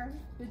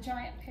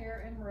giant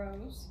pear and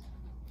rose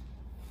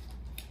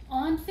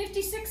on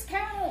 56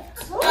 count.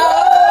 Oh!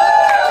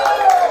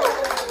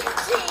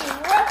 Jean,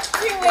 what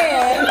you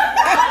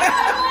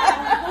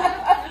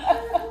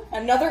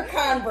in? Another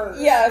convert.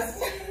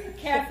 Yes.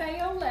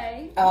 Cafe au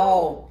lait.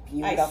 Oh, I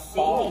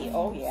beautiful. see.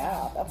 Oh,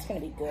 yeah. That's going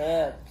to be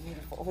good.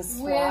 Beautiful. The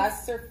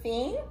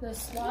Swasserfine? The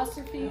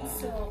Swasserfine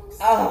silks.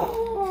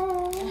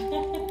 Oh.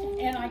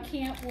 And I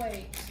can't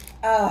wait.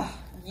 Oh,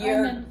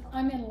 you're.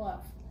 I'm in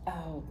love.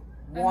 Oh,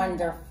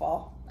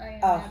 wonderful. I am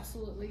Oh.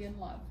 absolutely in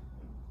love.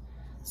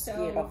 So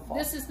Beautiful.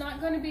 this is not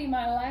going to be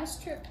my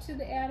last trip to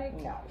the attic.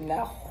 No,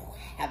 no.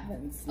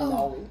 Heavens, Oh,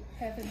 no.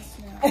 heavens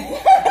no.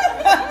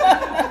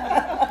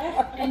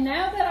 And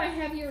now that I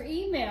have your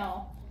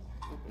email,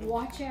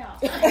 watch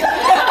out.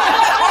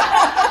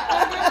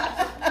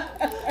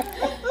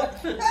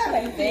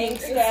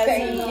 Thanks, Desi.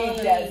 Thank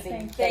you,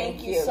 Desi.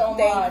 Thank you so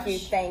Thank much. you,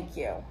 thank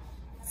you.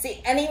 See,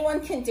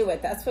 anyone can do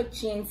it. That's what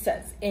Jean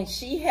says. And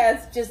she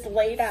has just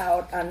laid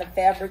out on the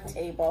fabric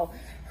table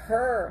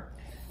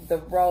the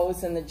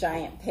rose and the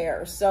giant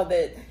pear, so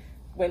that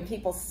when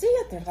people see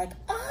it, they're like,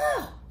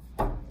 oh!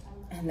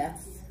 And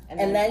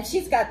then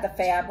she's got the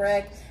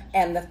fabric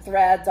and the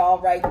threads all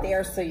right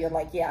there, so you're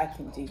like, yeah, I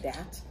can do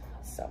that.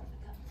 So,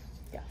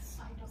 yes.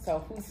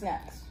 So who's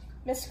next?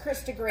 Miss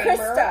Krista Kramer.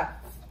 Krista.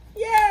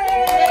 Yay!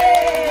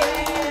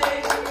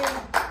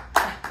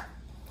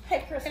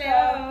 Hey, Krista.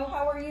 Hello.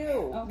 How are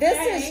you? This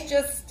is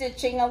just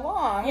stitching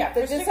along. Yeah,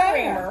 the Krista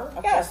designer. Kramer,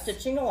 of Yes. course,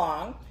 Stitching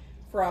Along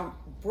from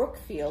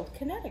Brookfield,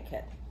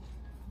 Connecticut.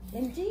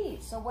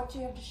 Indeed. So what do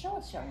you have to show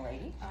us, young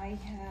lady? I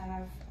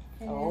have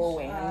finished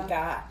And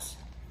got.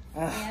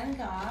 and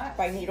got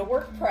By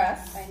Needlework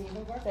Press. by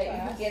Needlework That you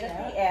Press, can get at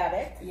yeah. the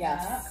attic.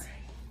 Yes.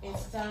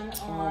 It's done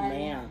Oh, on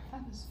man.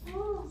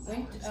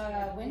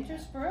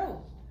 Winter's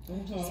Brew.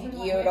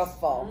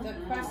 Beautiful. The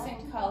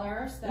crescent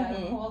colors that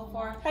I called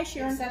for. Hi,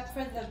 Sharon. Except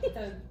for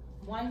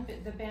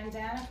the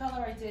bandana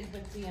color I did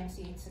with DMC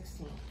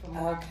 816 for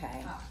more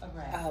Okay. pop of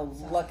red. Oh,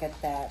 So- look at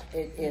that.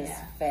 It is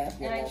Yeah.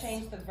 fabulous. And I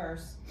changed the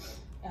verse.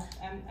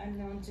 I'm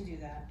known to do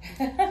that.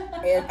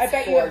 It's I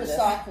bet you have the gorgeous.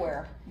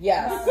 software.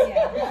 Yes.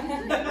 Yeah,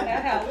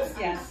 that helps.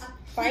 Yes.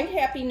 Find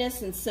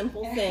happiness in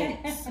simple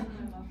things.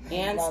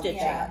 And Love stitching.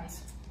 that.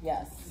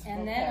 Yes.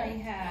 And then I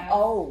have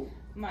Oh,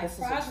 my this is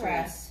a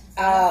progress. It's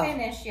Oh. not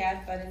finished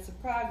yet, but it's a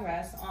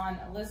progress on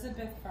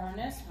Elizabeth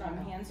Furness from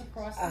Hands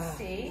Across the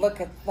Sea.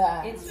 look at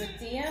that. It's the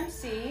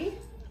DMC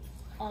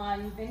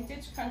on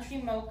Vintage Country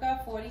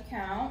Mocha 40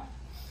 count.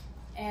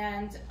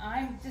 And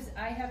I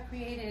have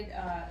created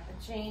a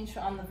change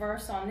on the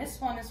verse on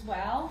this one as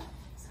well.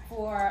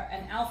 for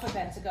an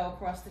alphabet to go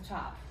across the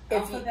top. If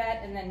you-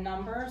 Alphabet and then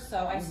numbers.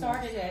 So I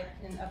started it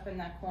up in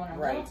that corner, a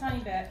Right. little tiny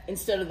bit.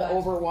 Instead of the But-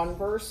 over one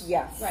verse?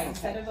 Yes. Right,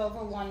 instead of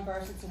over one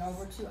verse, it's an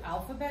over two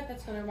alphabet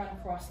that's going to run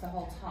across the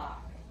whole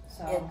top.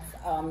 So, It's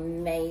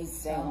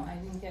amazing. so I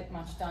didn't get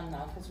much done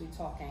though because we're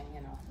talking,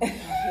 you know.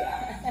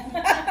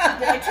 Yeah.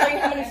 Did I tell you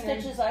how many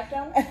stitches I've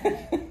done?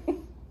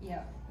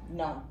 Yeah.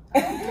 No.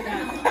 Okay.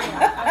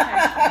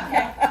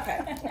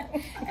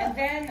 And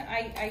then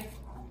I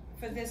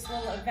for this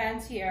little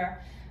event here,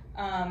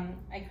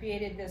 I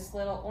created this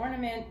little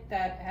ornament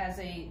that has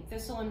a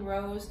thistle and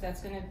rose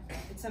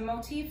it's a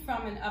motif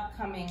from an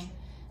upcoming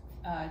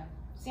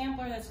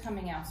sampler that's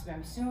coming out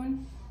very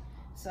soon.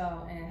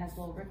 So, and it has a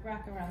little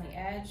rickrack around the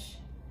edge,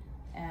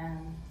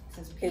 and it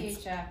says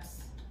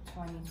PHX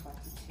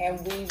 2022. And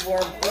we were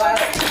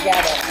blessed to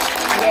get it.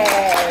 I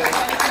Yay.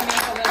 wanted to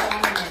make a little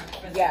ornament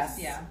for Yes.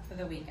 this, yeah, for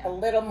the weekend. A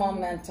little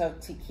memento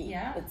to keep.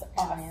 Yeah. It's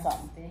And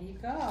awesome. There you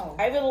go.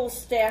 I have a little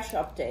stash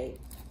update.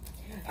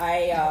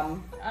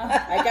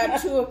 I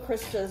got 2 of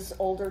Krista's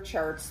older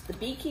charts. The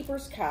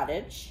Beekeeper's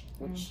Cottage,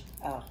 which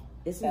Oh,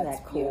 isn't that's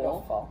that cool?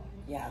 beautiful.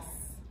 Yes.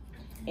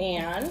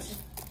 And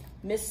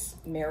Miss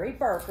Mary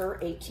Barker,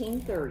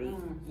 1830.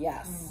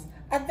 Yes.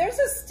 There's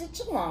a stitch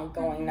along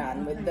going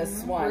on with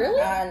this one Really?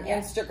 on Yeah.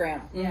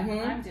 Instagram. Yeah,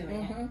 Mhm. I'm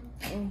doing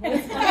Mhm.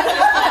 it.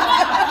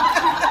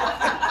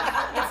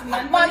 It's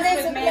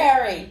Mondays with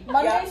Mary.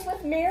 Mondays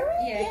with Mary?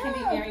 Yeah, it can be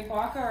Mary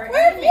Barker or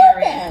Where have any you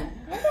Mary.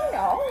 been? I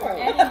don't Or know.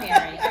 any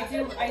Mary.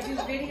 I do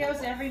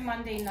videos every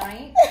Monday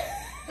night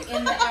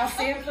in our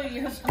sampler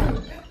use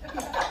group.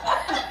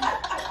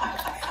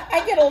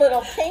 I get a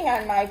little ping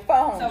on my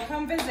phone. So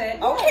come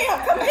visit. Okay,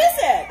 I'll come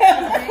visit.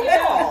 There you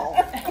go.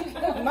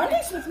 Cool.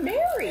 Mondays with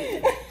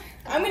Mary.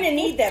 I'm going to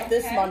need that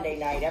this Okay. Monday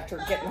night after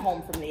getting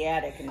home from the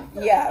attic and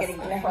Yes. getting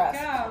There you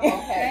depressed. go.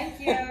 Okay. Thank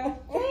you.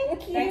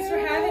 Thank you. Thanks for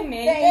having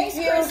me. Thank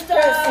you, Krista.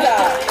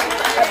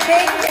 A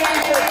big fan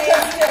for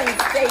Krista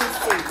and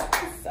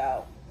Stacy.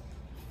 So,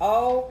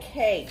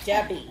 Okay,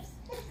 Debbie.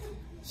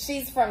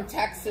 she's from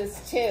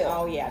Texas too.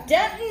 Oh, yeah.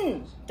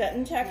 Denton,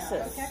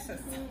 Texas.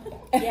 Texas.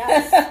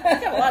 Yes.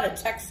 We've got a lot of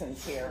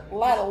Texans here. A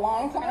lot of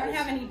long I don't hairs.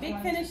 have any big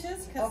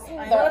finishes because Okay.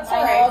 I'm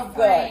They're all good.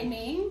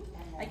 framing.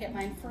 I get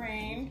mine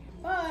framed,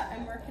 but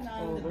I'm working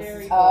on the this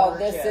berry is- Oh,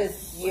 this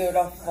Gorgeous. is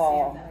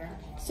beautiful.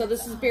 So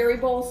this is Berry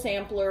Bowl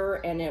Sampler,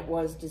 and it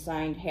was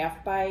designed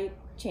half by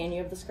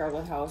Tanya of the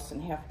Scarlet House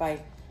and half by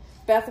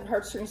Beth of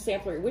Heartstring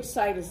Sampler. Which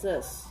side is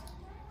this?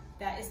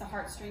 That is the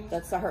heartstrings.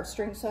 That's the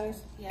heartstring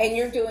size? Yes. And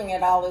you're doing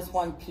it all as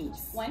one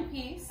piece. One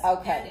piece.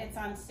 Okay. And it's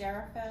on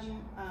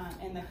seraphim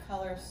in the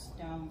color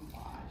stone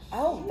wash.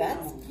 Oh,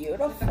 that's With the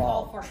beautiful.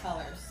 all 4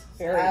 colors.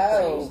 Very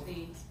Oh.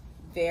 The,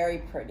 Very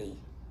pretty.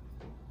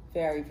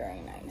 Very,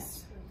 very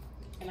nice.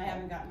 and I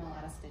haven't gotten a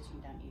lot of stitching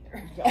done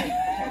either.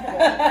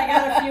 I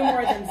got a few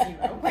more than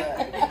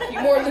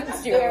 0. More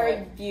than zero.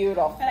 Very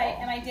beautiful. But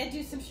I did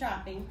do some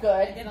shopping.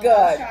 Good, I did a good.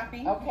 lot of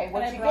shopping. Okay, but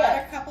what'd I you brought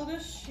get? a couple to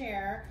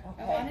share.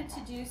 Okay. I wanted to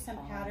do some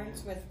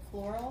patterns with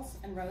florals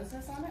and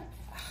roses on it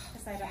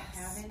because I don't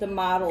have any. The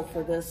model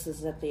for this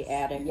is at the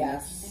attic.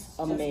 Yes. It's just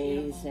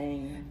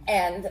amazing.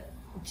 And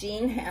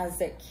Jean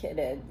has it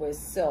kitted with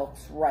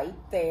silks right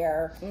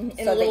there. In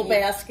so a that little you-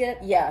 basket?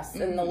 Yes,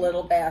 in the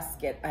little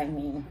basket. I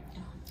mean,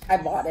 I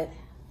bought it.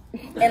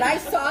 And I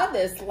saw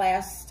this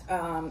last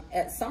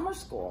at summer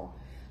school,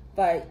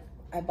 but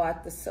I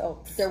bought the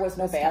silks. There was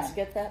no this time.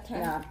 basket that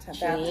time? Not at that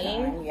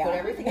Jean, time, yeah. put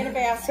everything in a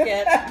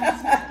basket.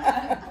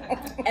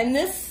 And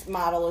this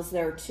model is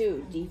there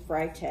too, Deep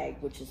Fry Tag,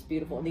 which is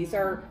beautiful. These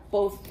are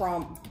both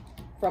from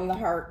the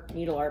Heart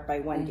Needle Art by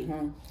Wendy.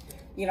 Mhm.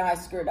 You know, I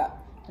screwed up.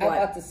 What? I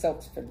bought the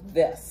silks for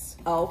this,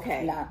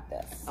 Okay. not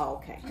this.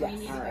 Okay. We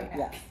need to All go right.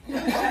 back.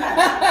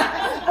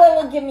 Yes. Well,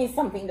 it'll give me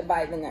something to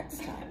buy the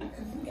next time.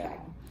 Yeah.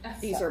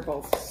 These are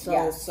both so,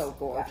 Yes. so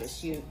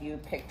gorgeous. You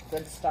picked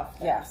good stuff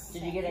there. Yes.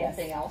 Did you get Yes.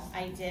 anything else?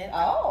 I did.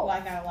 Oh. Well, I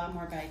got a lot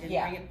more, but I didn't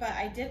Yeah. bring it. But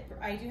I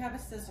do have a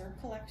scissor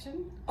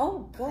collection.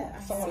 Oh, good. that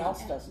I Someone see.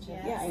 else does too.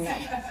 Yes. Yeah, I know.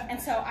 And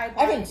so I I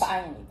bought didn't buy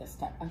any this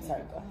time. I'm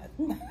sorry. Go ahead.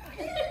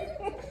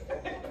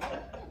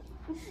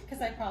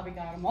 because I probably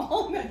got them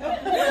all.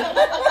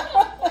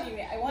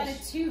 Anyway, I wanted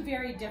 2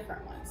 very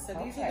different ones. So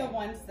these Okay. are the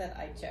ones that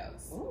I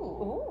chose. Ooh.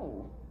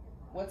 Ooh.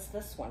 What's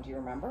this one? Do you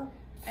remember?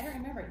 I don't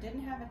remember. It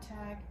didn't have a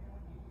tag.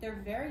 They're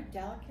very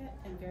delicate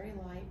and very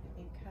light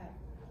in cut.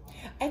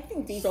 I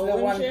think these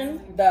Soul are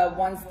Engine? the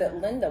ones that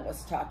Linda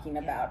was talking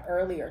about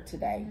earlier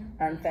today,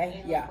 aren't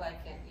they? They Yeah. look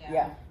like it, yeah.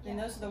 Yeah. And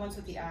those are the ones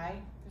with the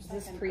eye. Is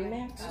There's this like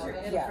Premax? Or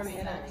Yes. Italy from Yes.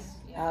 Italy.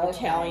 Yeah. Okay.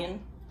 Italian.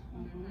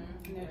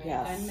 And they're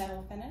Yes.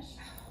 gunmetal finish.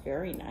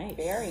 Very nice.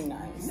 Very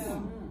nice.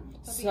 So,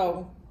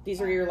 So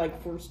these are your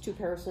like first 2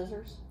 pair of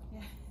scissors?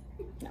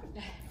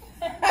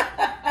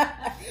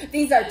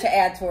 These are to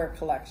add to her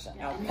collection.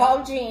 Okay.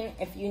 Call Jean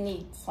if you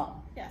need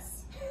some. yes.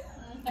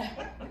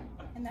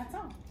 And that's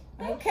all.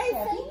 Okay,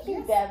 thank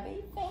you,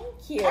 Debbie.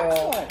 Thank you.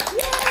 Excellent.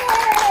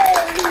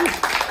 Yay!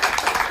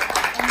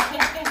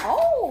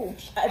 Oh,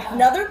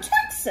 another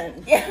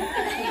Texan. Yeah.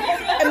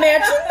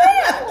 Imagine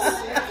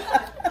that.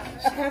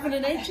 Having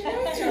an H&H.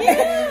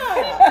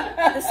 Yeah.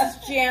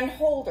 Jan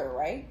Holder,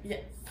 right?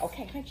 Yes.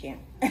 Okay, hi Jan.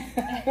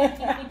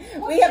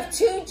 We have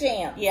 2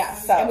 Jans. Yeah,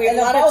 So, and we have a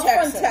they're lot of both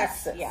Texas. from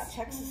Texas. Yeah,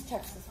 Texas.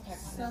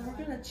 So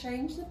we're going to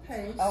change the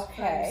pace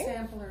Okay. from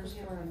samplers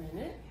for a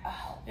minute.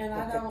 Oh, And look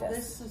I at don't,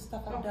 this. this is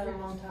stuff I've done a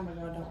long time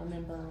ago. I don't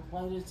remember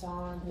what it's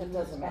on. who It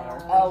doesn't it's matter.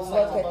 by. Oh, So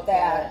look look at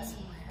that. at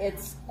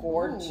It's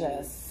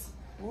gorgeous.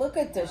 Look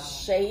at the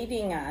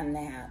shading on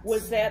that.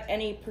 Was that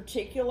any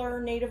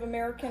particular Native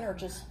American or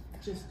just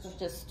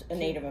a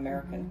Native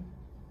American?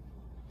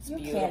 It's You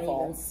beautiful. can't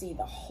even see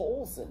the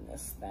holes in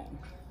this thing.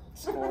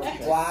 It's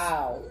gorgeous.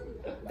 Wow.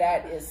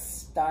 That is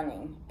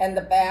stunning. And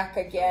the back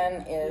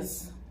again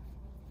is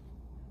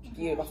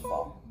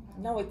beautiful.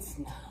 No, it's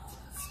not.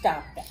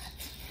 Stop that.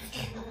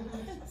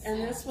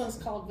 And this one's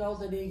called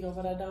Golden Eagle,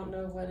 but I don't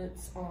know what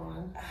it's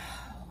on.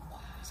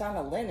 It's on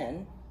a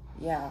linen.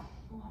 Yeah.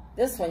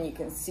 This one you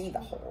can see the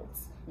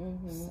holes.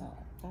 Mm-hmm. So,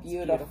 That's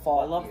beautiful.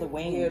 I love the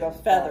wings. Beautiful.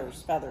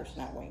 Feathers,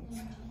 not wings.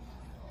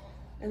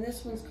 And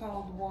this one's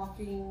called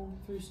Walking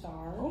Through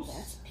Stars. Oh,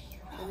 that's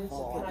And it's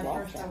beautiful. I my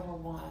love first that. over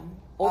one.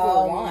 Over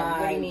Oh one. What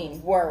do my you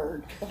mean?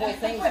 word. The whole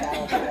thing's not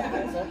over one,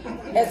 is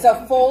it? It's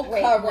a full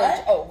Wait, coverage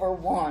what? over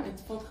one.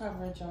 It's full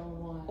coverage over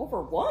one.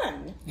 Over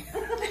one?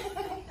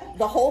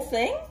 The whole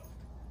thing?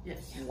 Yes.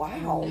 Oh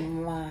Wow.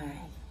 my.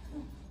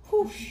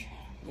 Whoosh.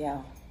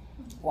 Yeah.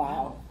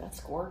 Wow. That's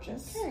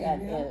gorgeous. That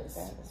yeah. is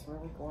That is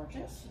really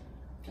gorgeous.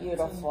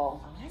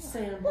 beautiful.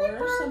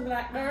 Sandbird, some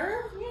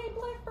blackbird. Yay,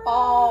 blackbird.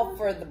 All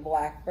for the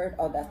blackbird.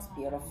 Oh, that's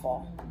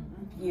beautiful.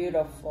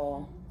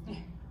 Beautiful.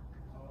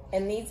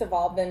 And these have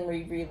all been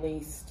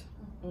re-released.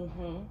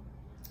 Mm-hmm.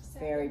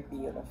 Very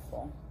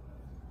beautiful.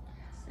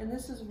 And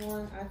this is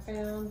one I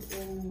found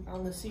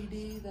on the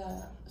CD,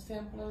 the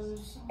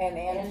samplers. And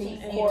antique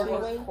And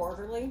quarterly.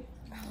 Quarterly.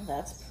 Oh,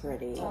 that's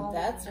pretty. Oh,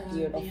 that's and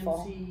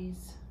beautiful.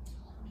 DMCs.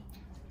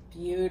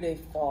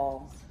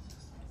 Beautiful.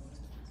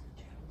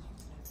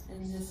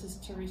 And this is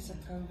Teresa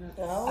Cogert.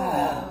 Oh.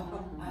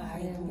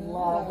 I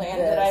love Land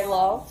this. that I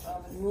love.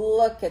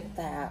 Look at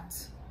that.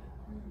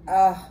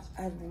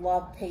 I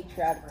love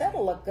patriotic.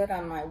 That'll look good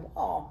on my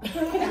wall.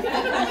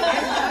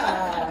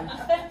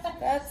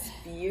 That's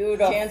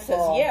beautiful. Jan says,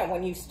 yeah,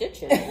 when you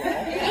stitch it.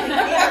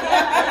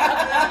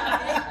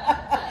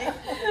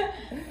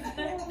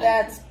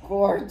 That's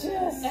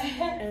gorgeous.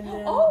 And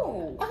then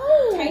Oh,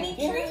 Tiny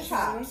yeah. tree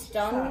tops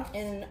done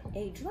in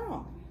a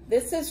drum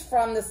This is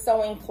from the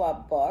Sewing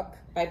Club book.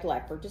 by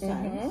Blackbird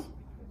Designs. Mhm.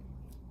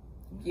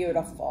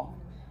 Beautiful.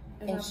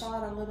 and I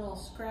bought a little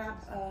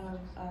scrap of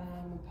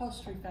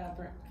upholstery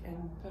fabric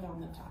and put on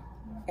the top.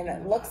 And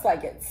it looks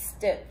like it's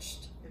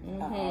stitched.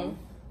 Mhm.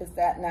 Is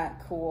that not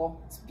cool?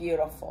 It's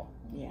beautiful.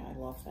 Yeah, I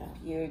love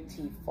that.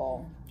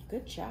 Beautiful.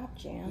 Good job,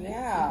 Jan.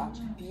 Yeah,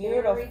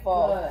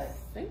 beautiful.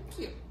 Thank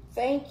you.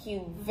 Thank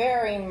you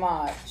very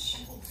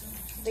much.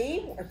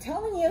 See, we're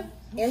telling you,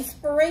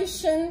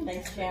 inspiration.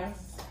 Thanks, Jan.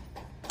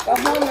 Go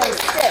home and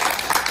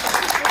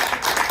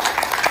stitch.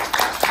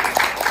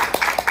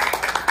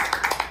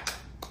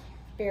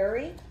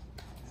 Barry.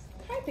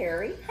 Hi,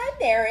 Barry. Hi,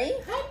 Barry.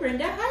 Hi,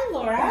 Brenda. Hi,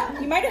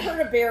 Laura. You might have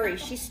heard of Barry.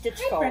 She's Stitch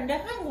Hi, Folk.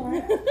 Brenda. Hi,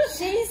 Laura.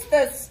 She's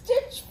the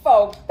Stitch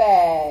Folk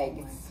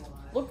bag.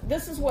 Look,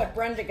 this is what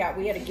Brenda got.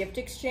 We had a gift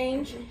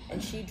exchange,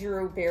 and she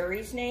drew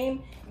Barry's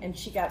name, and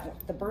she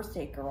got the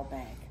birthday girl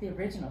bag. The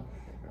original.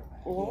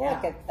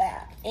 Look at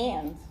that.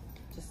 And,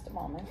 just a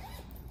moment.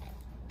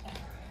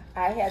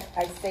 I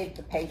saved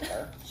the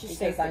paper. She because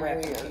saved the I'm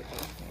wrapping weird.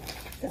 paper.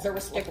 Because there were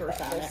stickers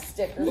on There's it.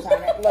 stickers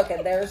on it. Look,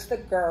 and there's the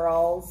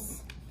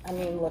girls. I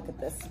mean, look at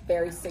this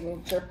very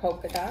signature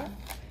polka dot.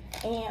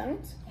 And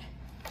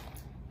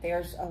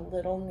there's a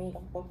little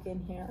needle book in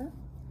here.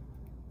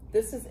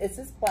 Is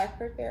this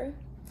Blackbird Berry?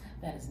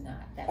 That is not.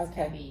 That's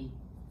Okay. heavy.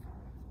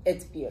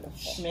 It's beautiful.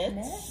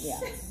 Schmitz?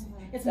 Yes,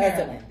 It's That's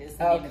Maryland. it. Is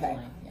the name of the Okay.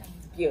 line. Yeah.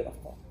 it's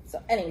beautiful.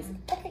 So anyways,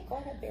 okay, go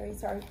ahead, Barry,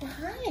 sorry.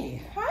 Hi.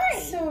 Hi.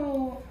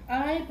 So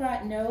I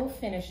brought no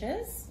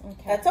finishes, Okay.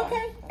 That's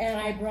okay.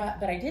 and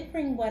but I did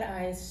bring what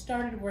I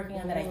started working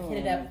on that I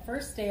kitted up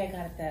first day I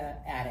got at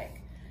the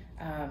attic.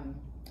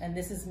 And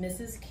this is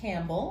Mrs.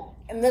 Campbell.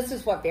 And this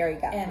is what Barry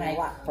got And from I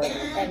Blackbird.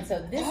 and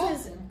so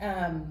this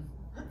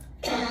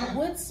is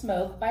Wood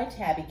Smoke by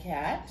Tabby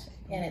Cat,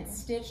 and it's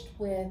stitched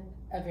with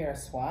a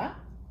Versoix,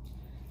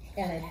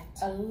 and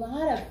a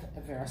lot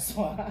of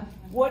Versoix.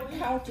 What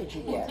count did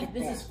you get?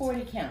 This is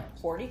 40 count,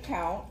 40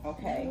 count.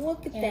 Okay.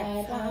 Look at that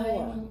and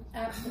flower. I'm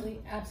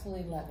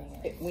absolutely loving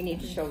it. We need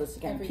to show this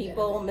again. Every bit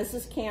People, of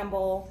Mrs.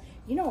 Campbell,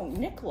 you know,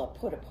 Nicola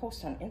put a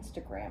post on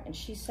Instagram, and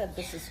she said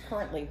this is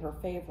currently her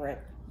favorite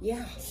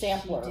Yeah.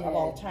 sampler She of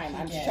all did. time. She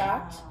I'm did.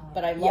 shocked,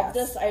 but I love Yes.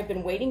 this. I've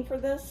been waiting for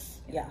this.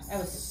 Yes. I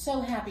was so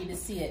happy to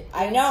see it.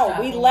 I know. Stop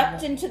We and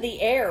leapt look. into the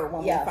air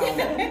when Yes. we found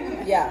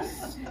it.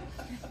 Yes.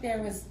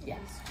 There was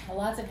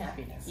lots of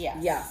happiness. Yes.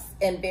 Yes.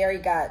 And Barry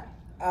got,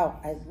 oh,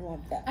 I love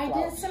that I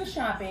flower. did some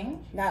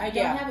shopping. Not- I don't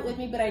yeah. have it with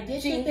me, but I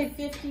did She- get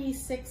the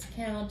 56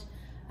 count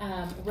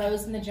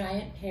Rose and the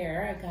Giant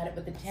Pear. I got it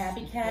with the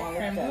Tabby Cat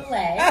creme Wonderful.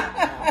 brulee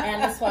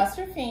and the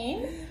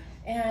Soistrophine.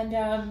 And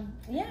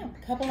yeah,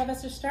 a couple of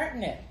us are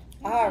starting it.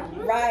 All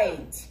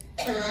right.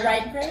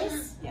 Right,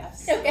 Grace?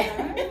 Yes.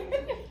 Okay.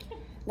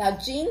 Now,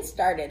 Jean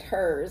started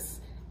hers,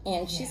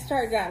 and she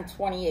started on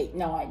 28.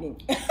 No, I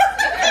didn't. She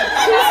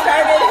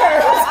started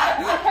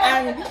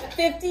hers on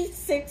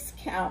 56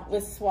 count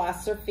with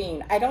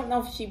Swasserfine. I don't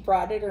know if she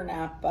brought it or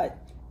not, but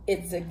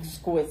it's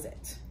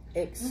exquisite.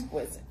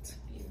 Exquisite.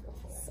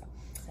 So,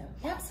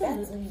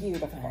 absolutely That's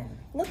beautiful. fun.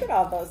 Look at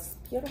all those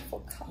beautiful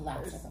colors.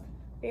 Lots of them.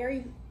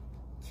 Very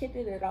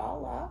kitted it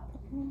all up.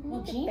 Well,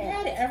 Look at Jean that.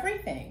 had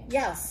everything.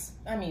 Yes.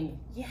 I mean,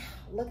 Yeah.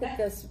 Look at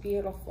this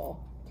beautiful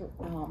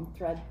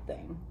thread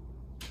thing.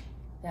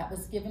 that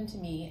was given to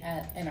me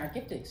in our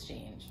gift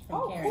exchange from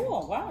Oh, Karen.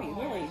 cool. Wow, you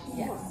really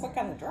Yes. were quick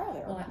on the draw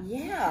there. Well,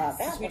 Yeah.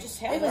 That we looks just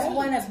had it was that.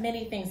 one of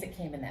many things that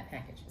came in that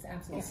package. It was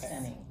absolutely Okay.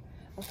 stunning.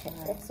 Okay.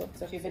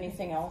 Do you have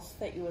anything else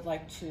that you would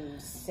like to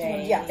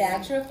say? Yeah.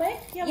 Bags real quick?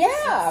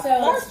 Yeah. So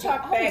Let's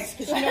talk bags,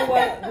 because you know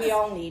what? We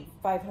all need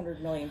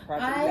 500 million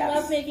projects. I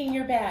love making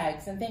your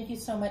bags, and thank you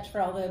so much for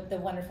all the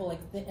wonderful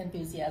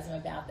enthusiasm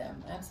about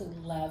them. I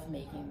absolutely love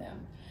making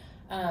them.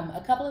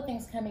 A couple of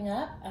things coming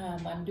up.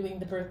 I'm doing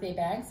the birthday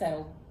bags.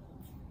 That'll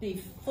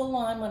be full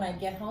on when I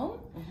get home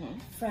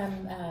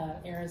from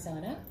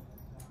Arizona.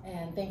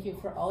 And thank you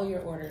for all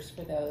your orders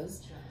for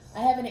those. I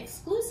have an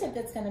exclusive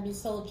that's going to be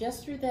sold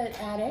just through the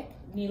attic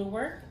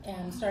needlework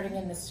and starting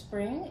in the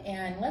spring.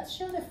 And let's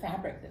show the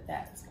fabric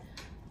that's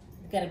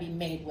going to be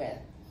made with.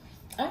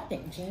 I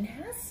think Jean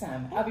has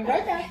some. I'll be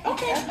right back.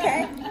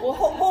 Okay. Well,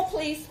 hold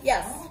please.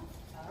 Yes.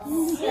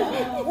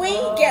 We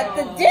get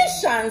the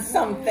dish on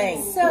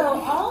something. So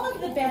all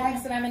of the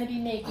bags that I'm going to be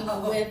making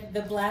with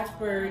the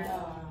Blackbird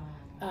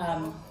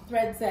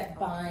threads that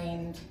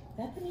bind. Is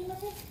that the name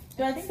of it?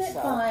 Threads that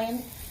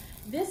bind.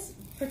 This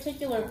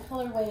particular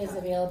colorway is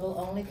available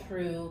only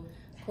through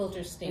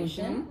Quilter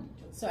Station.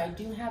 So I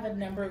do have a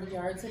number of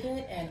yards of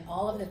it, and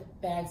all of the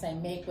bags I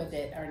make with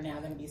it are now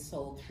going to be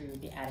sold through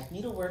the attic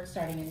needlework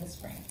starting in the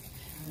spring.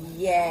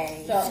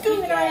 Yay. So keep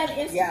an eye on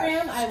Instagram.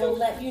 Yes. I will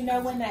let you know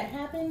when that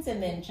happens,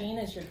 and then Jean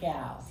is your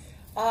gal.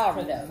 All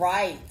for those.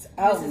 right.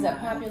 This is a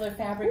popular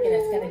fabric, and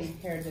it's going to be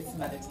paired with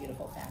some other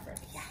beautiful fabric.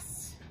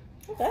 Yes.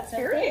 That's So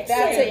very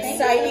That's exciting.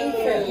 exciting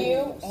for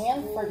you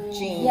and for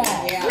Jean.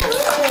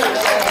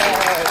 Yeah.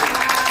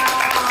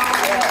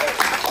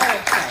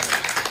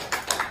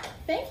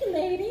 Thank you,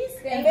 ladies.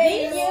 And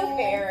Thank these- you,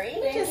 Barry.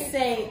 Let me just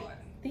say,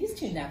 these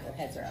two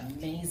knuckleheads are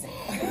amazing.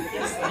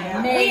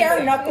 We are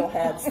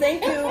knuckleheads.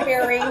 Thank you,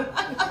 Barry.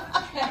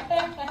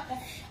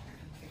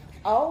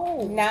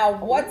 Oh, now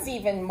what's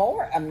even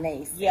more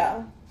amazing?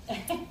 Yeah.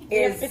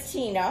 Is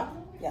Bettina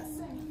yes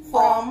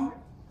from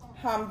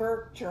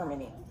Hamburg,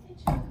 Germany.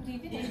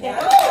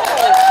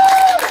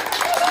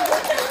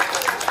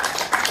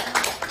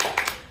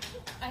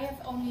 I have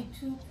only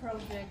 2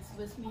 projects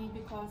with me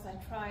because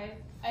I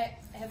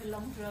have a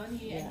long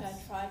journey and I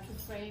try to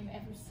frame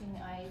everything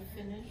I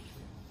finish.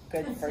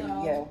 good for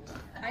So, you.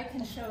 I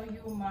can show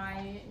you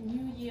my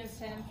New Year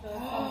sample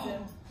of the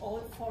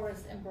Old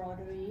Forest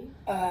embroidery.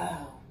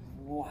 Oh,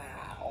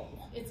 wow.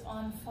 It's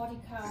on 40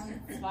 count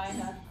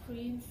Twilight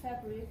cream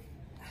fabric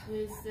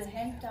with the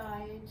hand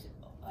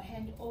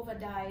over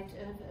dyed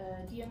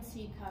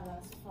DMC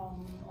colors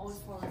from Old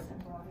Forest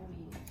embroidery.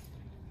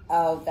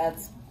 Oh,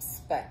 that's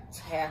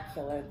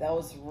spectacular.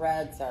 Those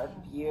reds are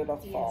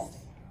beautiful. Yes,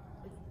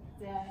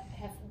 they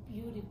have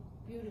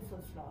beautiful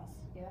flaws.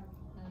 Yeah.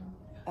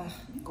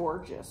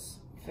 Gorgeous.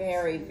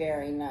 Very,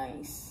 very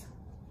nice.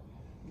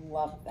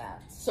 Love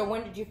that. So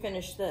when did you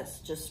finish this?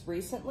 Just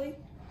recently?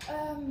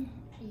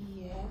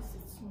 Yes,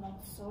 it's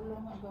not so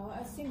long ago.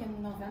 I think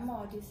in November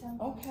or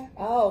December. Okay.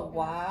 Oh,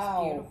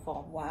 wow. It's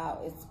beautiful. Wow,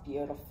 it's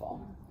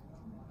beautiful.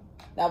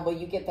 Now, will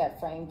you get that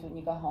framed when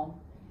you go home?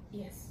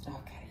 Yes.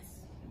 Okay.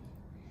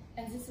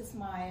 And this is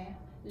my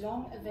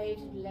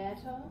long-awaited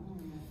letter.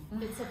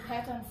 It's a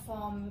pattern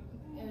from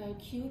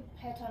Cute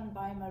Pattern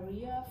by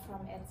Maria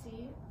from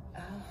Etsy.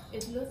 Oh,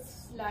 It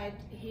looks like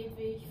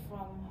Hedwig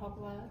from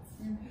Hogwarts.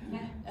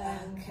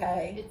 And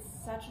okay. it's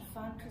such a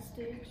fun to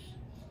stitch.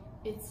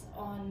 It's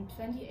on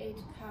 28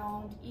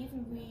 count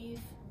even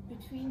weave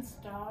between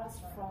stars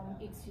from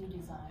XU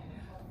Design.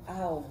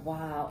 Oh,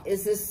 wow.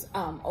 Is this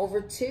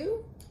over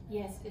 2?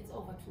 Yes, it's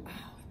over 2. Oh,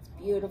 it's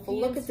beautiful.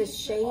 Look at the All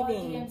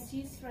shading.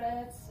 DMC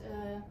threads,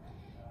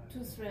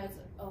 2 threads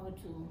over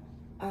 2.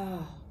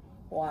 Oh,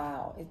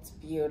 wow. It's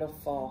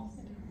beautiful.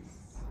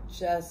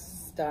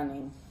 Just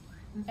stunning.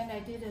 And I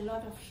did a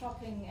lot of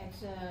shopping at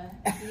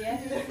the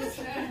end.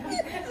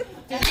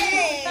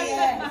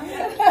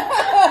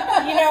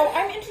 You know,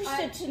 I'm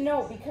interested to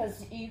know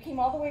because you came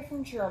all the way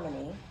from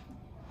Germany.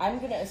 I'm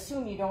going to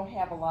assume you don't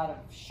have a lot of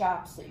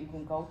shops that you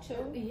can go to.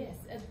 Yes,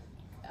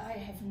 I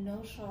have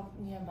no shop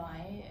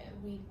nearby.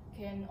 We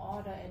can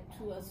order at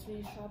 2 or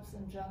 3 shops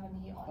in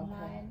Germany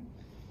online,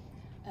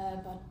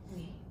 but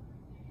we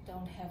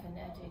don't have an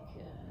attic.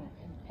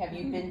 Have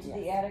you been to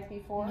the attic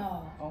before?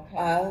 No. Okay.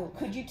 Oh.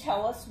 Could you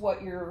tell us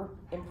what your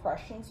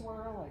impressions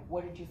were? Like,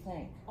 what did you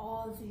think?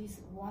 All these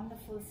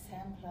wonderful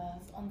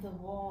samplers on the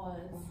walls.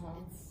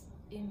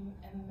 It's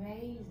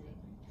amazing.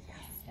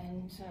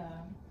 And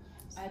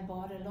I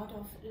bought a lot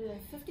of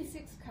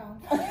 56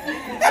 count. Another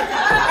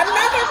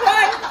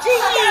one!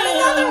 Jean,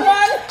 another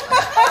one!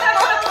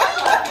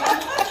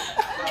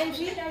 And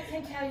Jean, I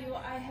can tell you,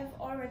 I have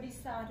already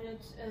started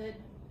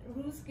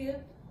Ruth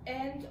Gibb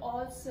and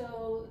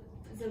also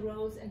the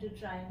rose and the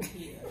giant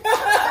here.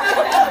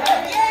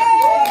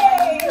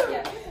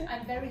 Yeah,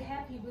 I'm very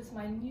happy with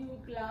my new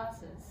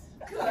glasses.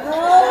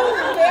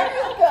 Oh,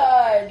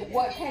 very good.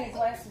 What kind of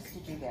glasses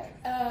did you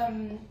get?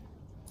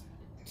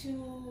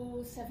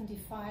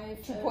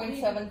 2.75.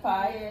 2.75?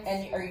 Yes.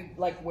 And are you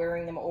like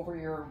wearing them over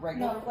your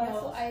regular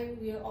glasses? No, I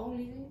will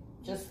only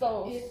just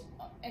those.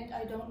 And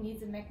I don't need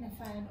the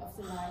magnifying of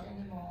the light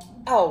anymore.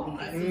 Oh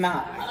my!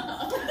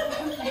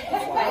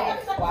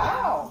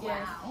 Wow!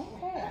 Yes.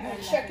 Okay, I'm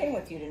gonna check in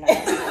with you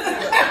tonight.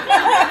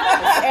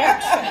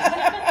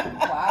 Action!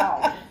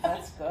 Wow,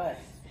 that's good.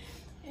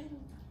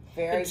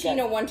 Very But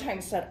Tina good. one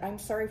time said, "I'm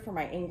sorry for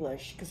my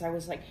English," because I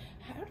was like,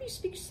 how do you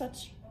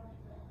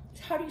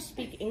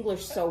speak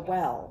English so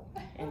well?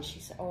 And she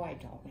said, "Oh, I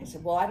don't." I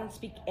said, "Well, I don't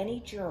speak any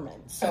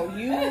German, so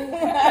you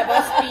have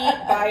us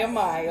beat by a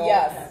mile."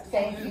 Yes.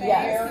 Thank you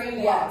Yes. very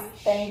much. Yes.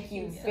 Thank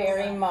you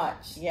very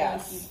much.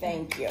 Yes.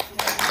 Thank you.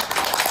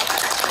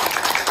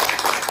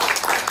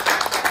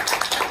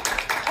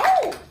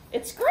 Oh,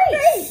 it's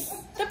Grace.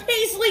 The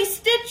Paisley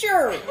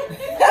Stitcher.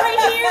 Right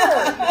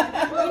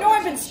here. You know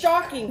I've been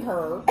stalking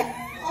her.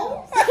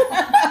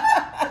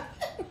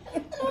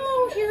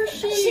 Oh, here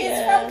she is.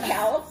 She's from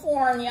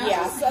California.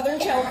 Yeah, Southern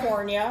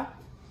California.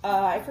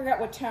 I forgot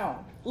what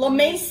town. La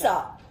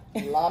Mesa.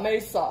 La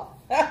Mesa.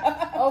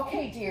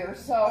 Okay, dear.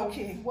 So,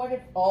 what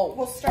did? Oh,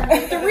 We'll start.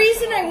 the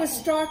reason I was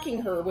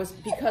stalking her was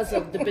because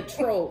of The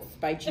Betrothed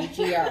by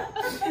GGR,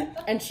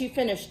 and she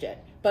finished it.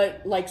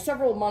 But like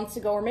several months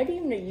ago, or maybe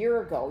even a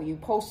year ago, you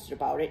posted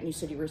about it, and you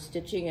said you were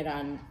stitching it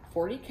on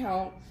 40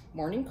 count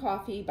Morning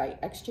Coffee by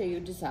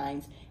XJU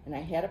Designs, and I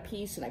had a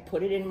piece, and I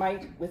put it in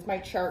with my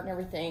chart and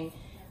everything,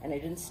 and I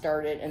didn't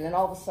start it, and then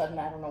all of a sudden,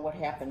 I don't know what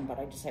happened, but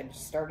I decided to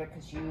start it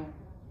because you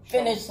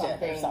Finished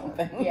it or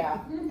something. Yeah.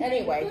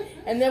 Anyway,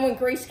 and then when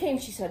Grace came,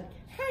 she said,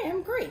 "Hi,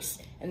 I'm Grace."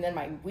 And then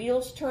my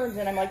wheels turned,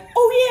 and I'm like,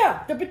 "Oh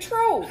yeah, The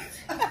Betrothed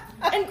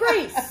and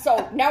Grace."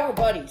 So now we're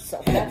buddies.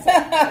 So that's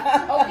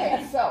it.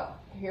 Okay, so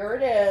here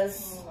it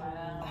is.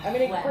 I'm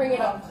gonna bring it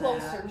up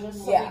closer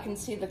just so we can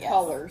see the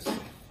colors.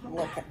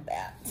 Look at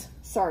that.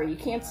 Sorry, you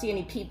can't see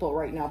any people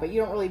right now, but you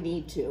don't really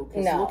need to.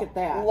 'Cause No. look at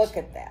that. Look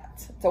at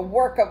that. It's a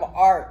work of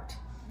art.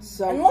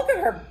 So And look at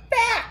her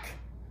back.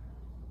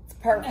 It's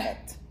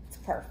perfect. It's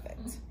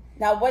perfect.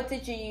 Now, what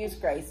did you use,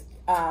 Grace?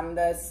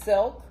 The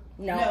silk?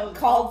 no,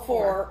 called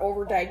for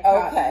overdyed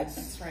cotton. Okay.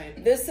 That's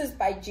right. This is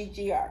by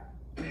GGR.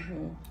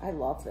 I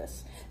love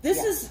this.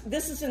 This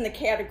is in the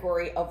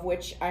category of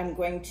which I'm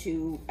going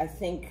to, I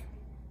think,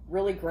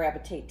 really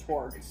gravitate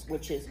towards,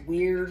 which is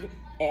weird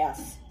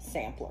ass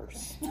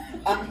samplers.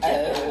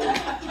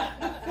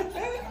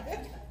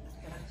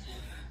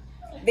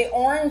 The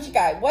orange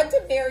guy. What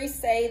did Barry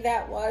say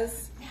that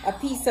was? A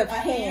piece of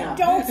ham.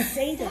 Don't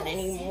say that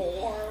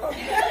anymore.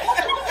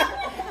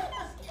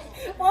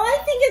 Well, I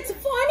think it's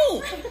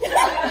funny.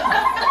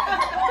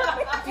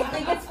 Do you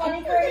think it's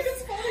funny, Grace?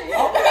 It's funny.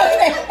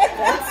 Okay,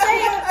 don't say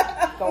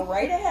it. Go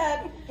right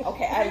ahead.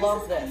 Okay, I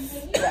love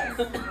this. Yes.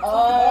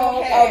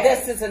 Oh,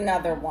 this is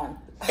another one.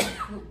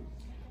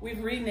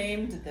 We've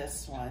renamed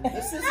this one.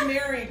 This is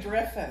Mary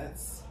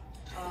Griffiths.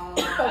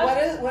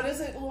 What is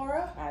it,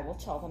 Laura? I will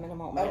tell them in a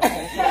moment.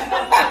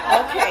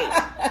 Okay,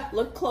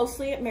 look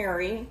closely at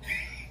Mary.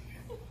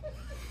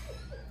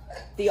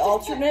 The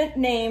alternate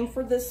name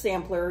for this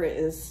sampler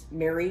is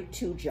Mary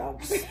Two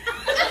Jugs. Of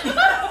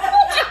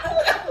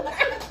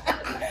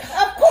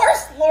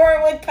course,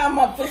 Laura would come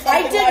up with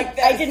something like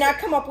this. I did not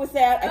come up with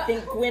that. I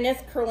think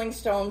Gwyneth Curling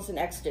Stones and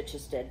X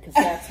Stitches did, because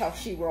that's how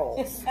she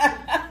rolls.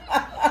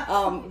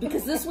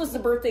 Because this was the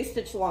birthday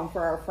stitch along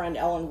for our friend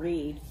Ellen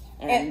Reed.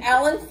 And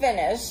Ellen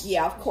finished.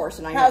 Yeah, of course,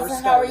 and I never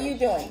started. How are you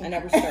doing? I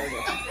never started.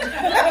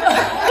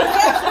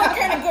 That's what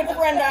kind of good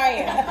friend I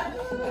am.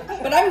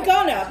 But I'm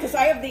gonna, because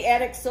I have the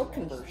Attic Silk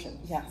conversion.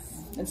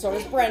 Yes. And so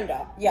does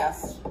Brenda.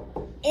 Yes.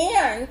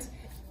 And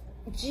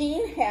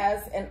Jean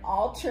has an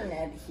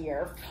alternate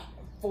here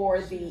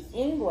for the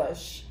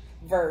English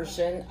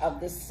version of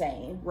the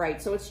same.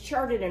 Right, so it's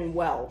charted in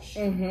Welsh,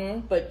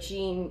 but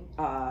Jean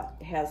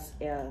has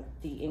the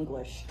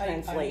English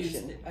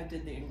translation. I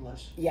did the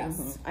English.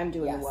 Yes. I'm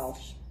doing Yes. the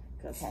Welsh,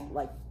 because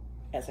like,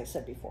 as I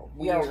said before,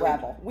 You're a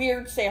rebel.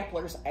 Weird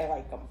samplers, I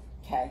like them.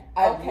 Okay.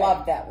 I Okay.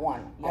 love that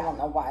one. I Yeah. don't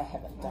know why I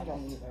haven't I done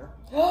don't either.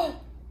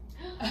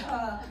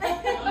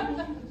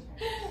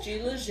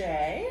 G. Leger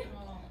it.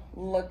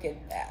 Look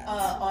at that.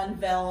 on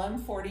vellum,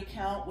 40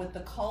 count with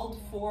the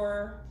called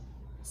for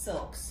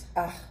silks.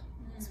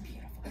 It's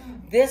beautiful.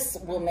 This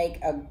will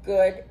make a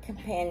good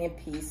companion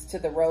piece to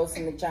the rose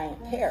and the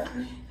giant pear.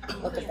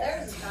 Look at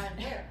that. There's a giant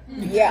pear.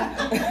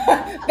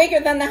 Yeah.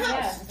 Bigger than the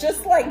house,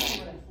 just like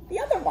the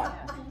other one.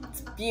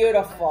 It's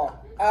beautiful.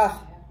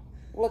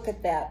 Look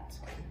at that.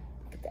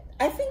 Look at that.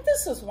 I think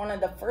this was one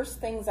of the first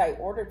things I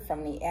ordered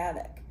from the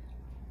attic.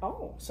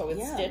 Oh, so it's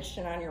Yeah. stitched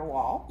and on your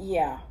wall?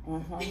 Yeah.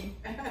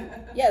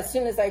 Yeah, as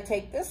soon as I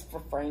take this for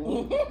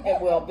framing,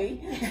 it will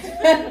be.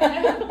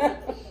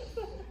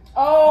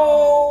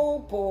 Oh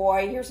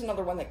boy, here's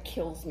another one that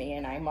kills me,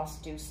 and I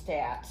must do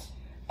stat.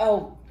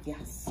 Oh,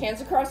 yes.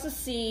 Hands Across the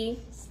Sea.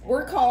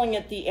 We're calling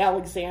it the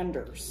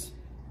Alexanders.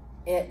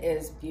 It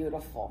is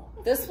beautiful.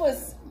 This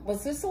was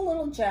this a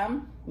little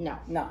gem? No.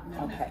 No.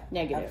 Okay.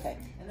 Negative. Okay.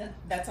 And then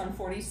that's on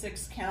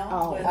 46 count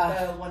Oh, with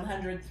the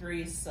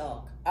 103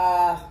 silk.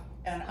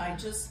 And I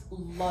just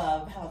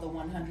love how the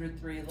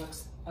 103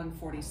 looks on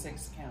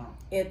 46 count.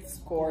 It's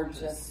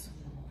gorgeous.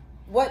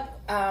 What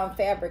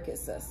fabric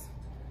is this?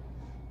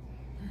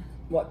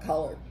 What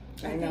color?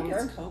 I think Remember?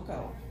 it's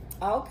cocoa.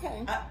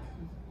 Okay.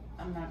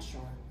 I'm not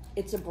sure.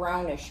 It's a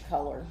brownish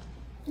color.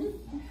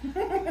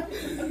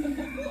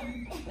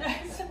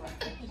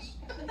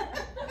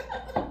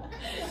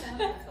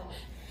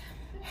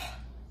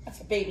 That's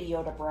Baby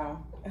Yoda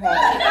brown. Oh,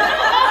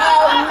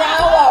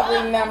 now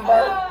I'll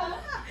remember.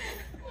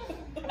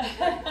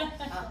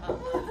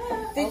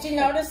 Did you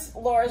notice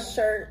Laura's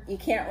shirt? You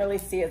can't really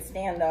see it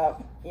stand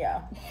up.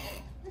 Yeah.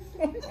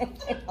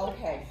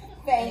 Okay.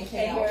 Thank you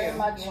very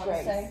much,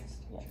 Grace.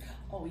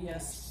 Oh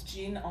yes,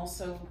 Jean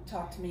also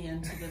talked me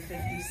into the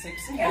 56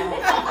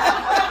 count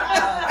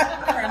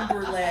creme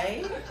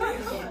brulee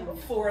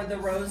for the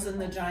rose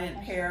and the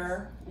giant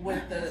pear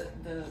with the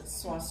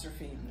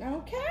Swasserfeed.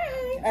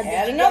 Okay.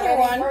 Add another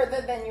one.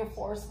 Further than your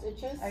 4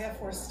 stitches? I got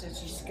 4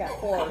 stitches. Got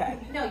 4. Okay.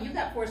 No, you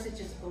got 4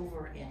 stitches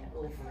over and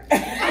over.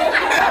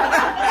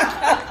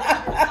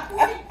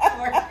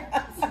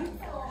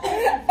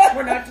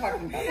 We're not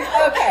talking about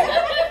that. Okay.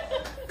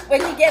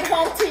 When you get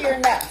home to your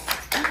nest.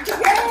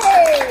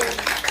 Yay!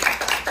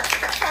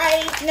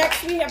 Hi,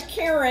 next we have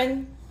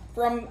Karen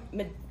from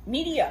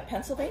Media,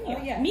 Pennsylvania.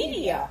 Oh, yeah.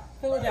 Media.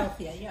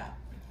 Philadelphia, yeah.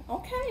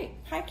 Okay.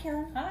 Hi,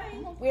 Karen. Hi.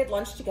 We had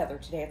lunch together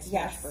today at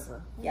Yes.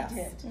 Smashburger. Yes.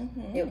 Did.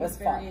 It was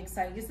Very fun.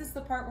 exciting. Is this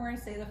the part where I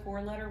say the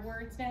 4-letter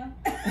words now?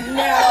 No.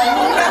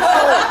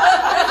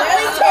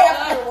 That's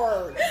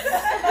afterwards.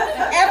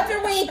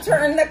 After we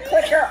turn the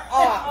clicker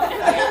off.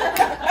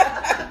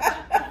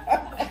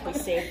 We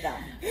saved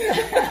them.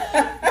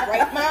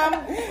 Right, Mom?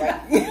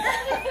 Right.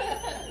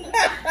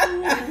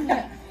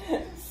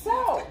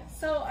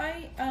 So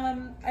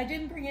I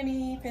didn't bring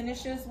any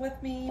finishes with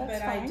me, That's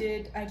but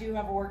fine. I do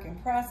have a work in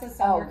process.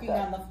 I'm Oh, working good.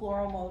 on the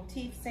floral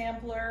motif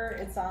sampler.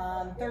 It's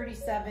on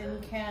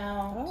 37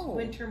 count Oh.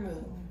 Winter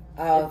Moon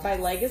By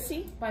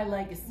Legacy? by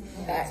Legacy.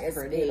 That is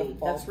Pretty.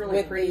 beautiful. That's really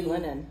With pretty the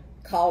linen.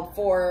 Called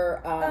for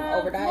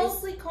overnight.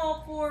 Mostly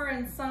called for,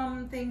 and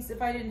some things,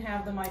 if I didn't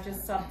have them, I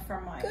just subbed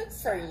from my Good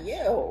for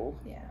you.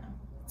 Yeah.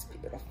 It's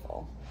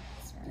beautiful.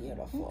 It's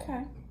beautiful.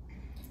 Okay.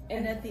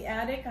 And at the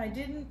attic, I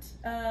didn't,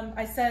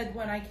 I said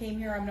when I came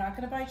here, I'm not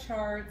going to buy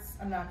charts,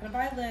 I'm not going to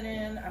buy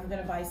linen, I'm going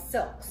to buy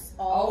silks.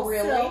 All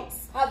really?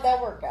 silks. How'd that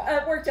work out?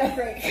 It worked out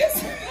great.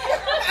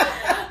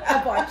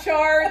 I bought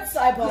charts,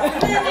 I bought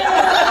linen.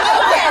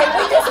 Okay,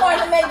 we just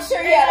wanted to make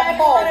sure you And had I a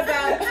bought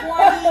both.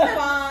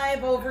 about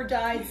 25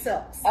 over-dyed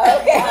silks.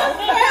 Okay.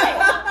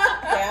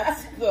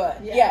 That's good.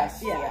 Yeah. Yes.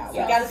 Yeah. Yeah. So We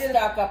got I to did-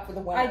 stock up for the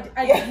winter.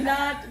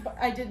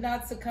 I did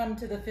not succumb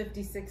to the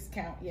 56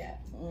 count yet.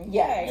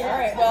 Yeah. Okay, all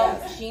right. Well,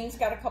 Jean's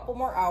got a couple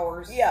more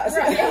hours. Yes.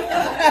 I'm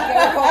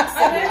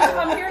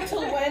here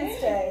till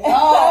Wednesday.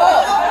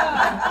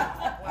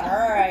 Oh.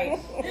 All right.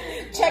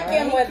 Check in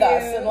Thank with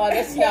us you. and let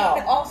us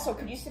know. Also,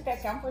 could you sit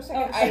back down for a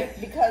second? Okay.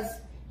 Because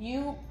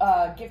you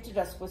gifted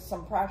us with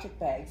some project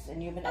bags,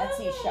 and you have an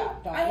Etsy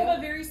shop, don't I you? have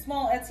a very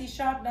small Etsy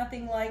shop,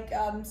 nothing like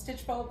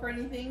Stitch Folk or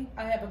anything.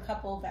 I have a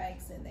couple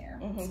bags in there.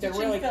 Mhm. Stitch They're in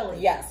really Philly.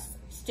 Yes.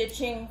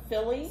 Stitching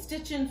Philly.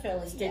 Stitch in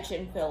Philly. Stitch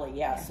in Philly.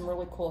 Yeah, some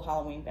really cool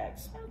Halloween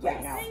bags Yeah.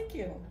 right now. Thank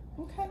you.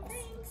 Okay.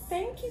 Thanks.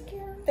 Thank you,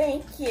 Karen.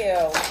 Thank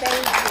you.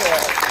 Thank you.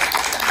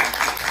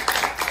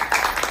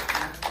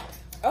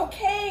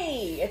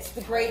 Okay, it's the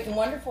great and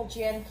wonderful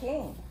Jan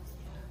King.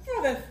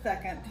 For the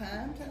second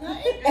time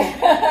tonight.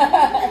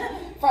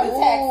 From Ooh,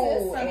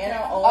 Texas.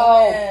 Anna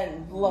Oh,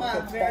 Owen. look My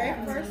at very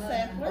that. first Oh,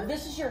 sampler.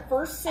 this is your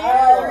first Oh,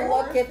 sampler.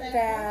 look at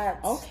that.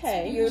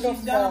 Okay. Beautiful.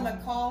 She's done the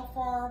call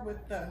for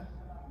with the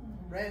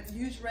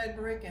used red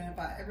brick, and if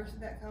I ever see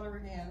that color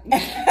again. You're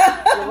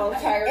a little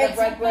tired It's of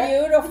red brick?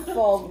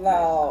 beautiful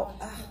though.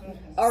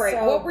 All right,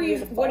 So what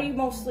beautiful. do you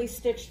mostly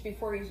stitched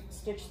before you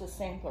stitched the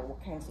sampler?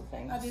 What kinds of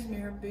things? I did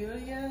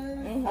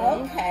mirabilia.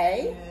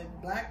 Okay. I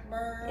did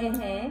blackbird.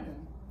 Mhm.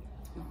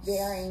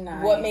 Very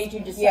nice. What made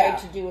you decide Yeah.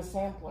 to do a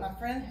sampler? My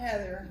friend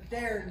Heather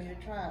dared me to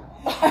try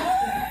one.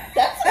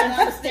 That's And I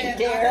interesting, said,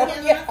 dear. I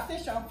cannot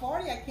stitch on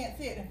 40, I can't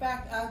see it. In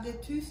fact, I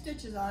did 2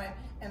 stitches on it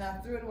and I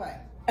threw it away.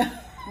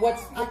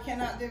 What's I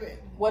cannot do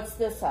it. what's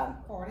this on?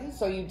 40.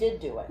 So you did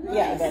do it?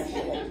 Yes.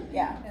 Eventually.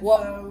 Yeah. And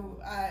What- so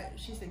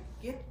she said,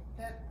 get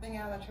that thing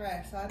out of the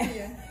trash. So I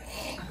did.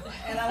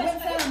 And I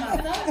went and sat in my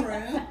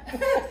sunroom.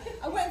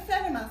 I went and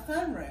sat in my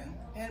sunroom.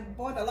 And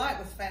boy, the light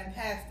was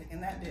fantastic.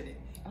 And that did it.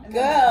 And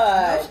Good.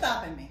 No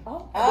stopping me.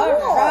 Oh, All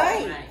cool.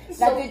 right. Now,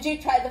 So- did you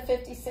try the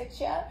 56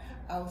 yet?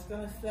 I was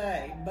going to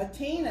say,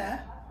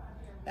 Bettina,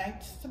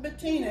 thanks to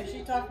Bettina,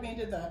 she talked me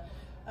into the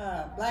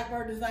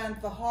Blackbird Designs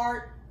the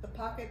heart, the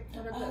pocket,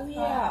 whatever that's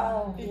yeah.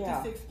 called.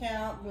 Yeah. 56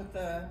 count with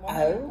the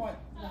Oh.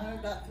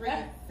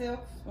 100.3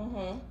 silks.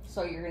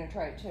 So you're gonna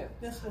try it too.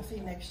 This we'll see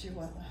next year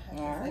what I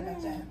All have to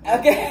say right. about that.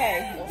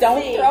 Okay. We'll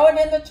Don't see. throw it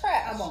in the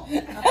trash. I won't.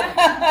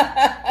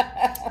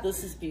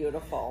 This is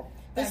beautiful.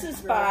 This Thank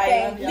is you. by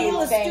Thank you.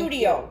 Lila Thank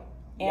Studio,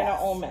 Anna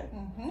Yes. Ullman.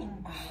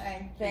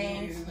 Thanks,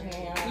 Thanks,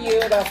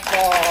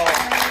 Beautiful.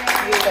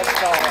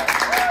 Beautiful.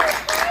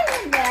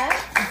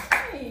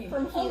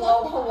 From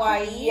Hilo,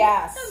 Hawaii.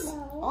 Yes.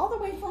 All the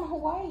way from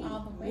Hawaii. All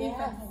the way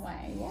from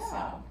Hawaii. Yeah.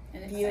 So,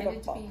 and excited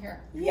Beautiful. to be here.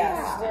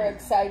 Yes, Yeah. we're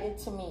excited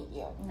to meet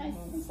you.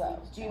 So,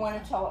 Do you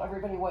want to tell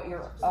everybody what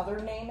your other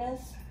name is?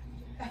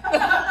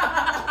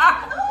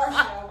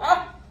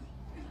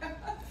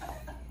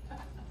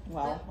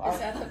 Well, Is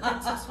that the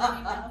Princess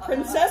Running Mouth?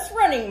 Princess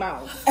Running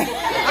Mouse.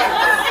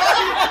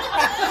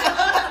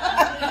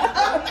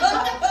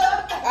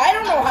 I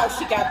don't know how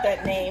she got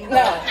that name.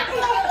 No.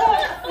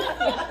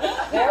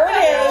 There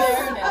it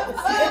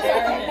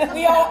is.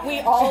 We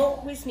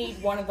always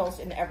need one of those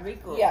in every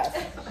group. yes.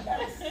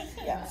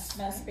 Yes,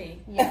 must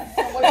be. Yes.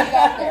 So what do you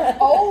got there?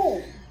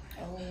 Oh.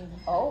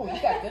 Oh, you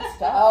got good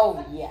stuff.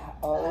 Oh, yeah.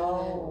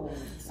 Oh.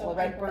 So Well,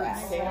 Redbird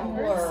Yes.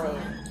 Sampler.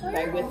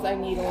 Right with thy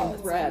needle and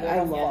thread.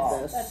 I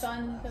love That's this.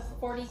 on the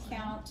 40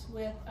 count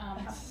with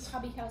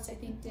Hobby House, I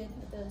think, did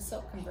the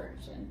silk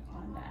conversion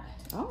on that.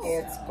 Oh,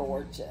 It's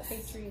gorgeous.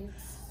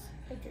 Patriots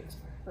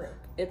group.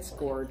 it's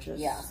gorgeous.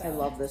 Yes. I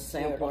love this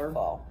sampler.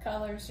 Beautiful.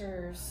 Colors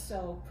are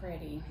so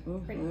pretty.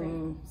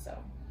 Pretty. So,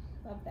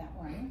 love that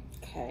one.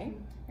 Okay.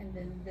 And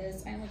then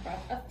this, I only brought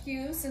a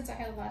few since I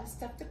had a lot of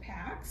stuff to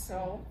pack,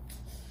 so.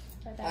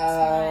 But that's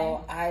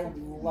Oh, my, I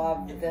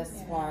love this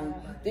one.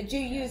 Did you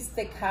use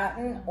the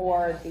cotton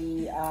or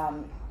the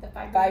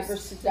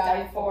fibers to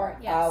die for?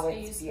 Yes, Oh, I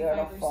it's used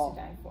beautiful. the fibers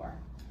to die for.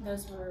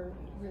 Those were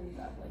really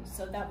lovely.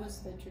 So that was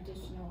the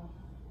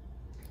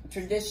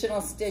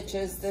Traditional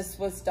stitches. This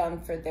was done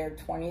for their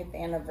 20th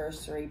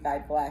anniversary by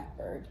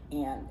Blackbird,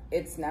 and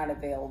it's not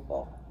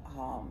available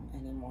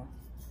anymore.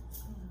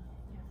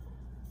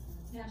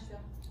 Nashville.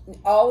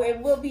 Oh, it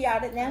will be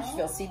out at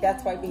Nashville. See,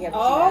 that's why we have.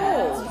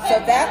 Oh. So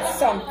that's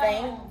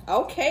something.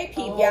 Okay,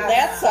 people. Yeah,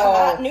 That's so- a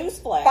hot news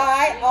flash.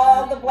 Buy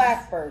all the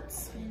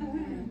Blackbirds.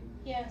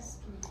 Yes.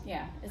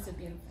 Yeah, it's a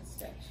beautiful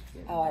stitch.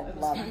 Beautiful. Oh, I It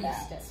was love hand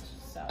that.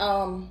 stitched,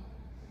 so.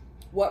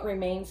 What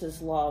remains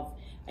is love.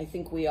 I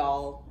think we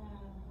all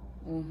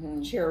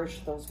cherish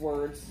those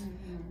words.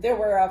 There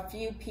were a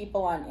few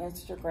people on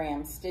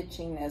Instagram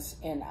stitching this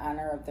in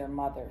honor of their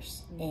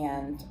mothers,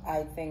 and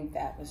I think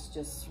that was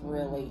just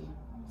really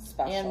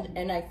special.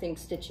 And I think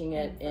stitching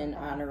it in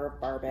honor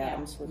of Barb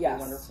Adams would Yes.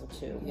 be wonderful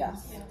too.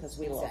 Yes. Because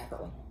we love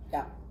her.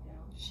 Yeah,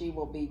 she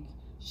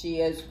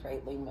is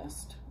greatly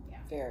missed. Yeah.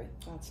 Very.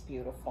 That's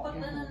beautiful. What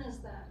linen is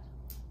that?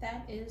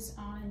 That is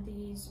on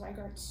the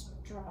Zweigart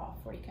straw,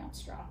 40 count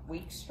straw.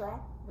 Weak straw?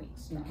 Week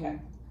straw. Okay.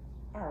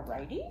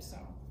 Alrighty. So,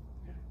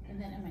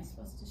 and then am I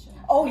supposed to show?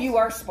 Oh, you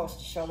are supposed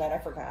to show that. I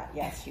forgot.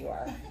 Yes, you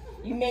are.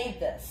 You made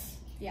this.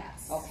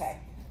 Yes. Okay.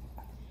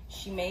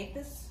 She made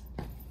this.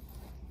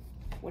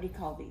 What do you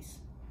call these?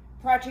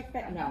 Project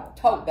bag? No.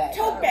 Tote bag.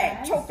 Tote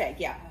bag. Tote bag,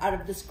 yeah. Out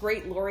of this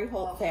great Lori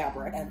Holt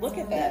fabric. And look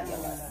at that.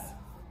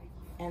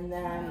 And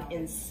then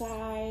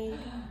inside.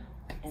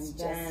 And It's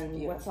then,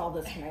 just what's all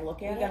this? Can I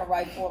look at You're it? gonna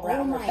rifle Oh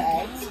around my her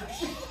bag.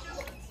 gosh.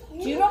 Do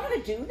you know how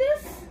to do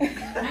this? I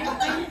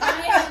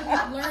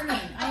am learning.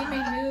 I am a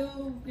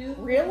new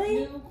Really?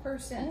 new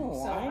person. Oh,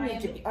 so I need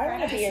am to be- I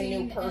wanna be a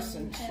new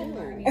practicing person, and too.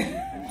 learning.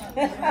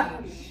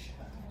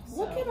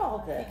 Look at all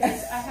this.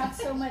 Because I have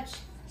so much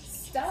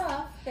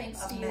stuff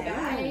thanks to you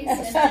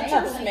guys. Such a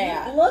enabling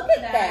snack. Look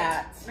at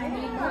that. I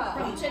need more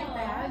project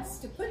bags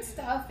to put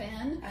stuff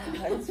in.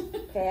 It's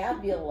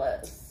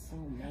fabulous. Oh,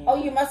 man. Oh,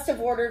 you must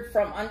have ordered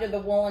from Under the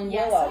Woolen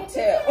Yes, Willow I too.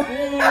 did.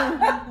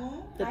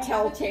 The I have a few of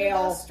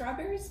telltale those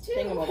strawberries too.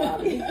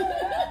 thingamabobby.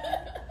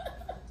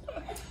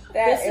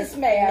 That This is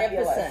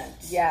fabulous.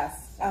 magnificent.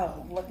 Yes.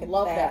 Oh, look at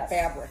Love that. that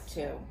fabric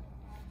too.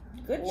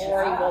 Good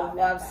Lori job. will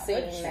love Good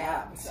seeing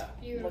job.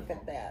 that. Beautiful. Look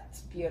at that.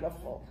 It's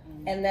beautiful.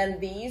 And then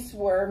these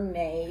were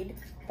made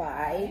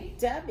by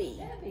Debbie.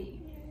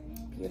 Debbie.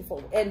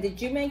 Beautiful. And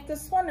did you make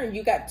this one or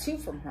you got two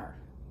from her?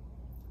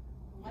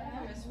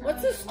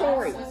 What's the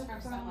story? was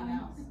from someone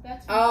else.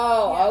 That's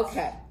Oh, yes.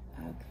 okay.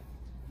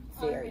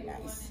 Okay. Very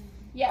nice.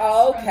 Yes.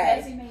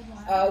 Okay. From Desi made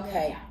one.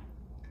 Okay. Yeah.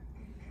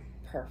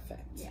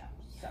 Perfect. Yeah.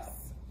 So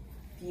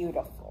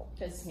Beautiful.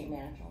 just Can you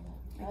manage all that?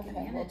 Okay,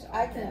 manage well,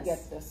 all I can this.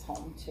 get this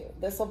home too.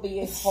 This will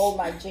be hold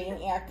my Jane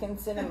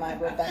Atkinson and my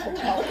Rebecca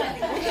Pelican.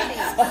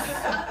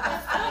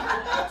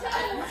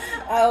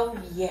 Oh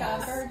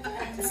yes.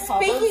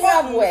 Speaking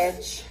of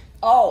which,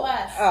 Bless. oh.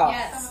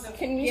 Yes.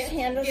 Can you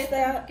hand us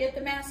that? Get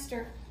the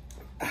master.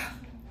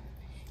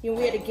 You know,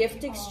 we had a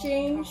gift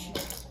exchange.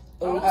 Oops.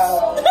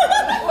 Oh.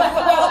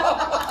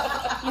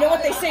 You know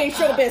what they say in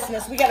show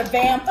business? We got a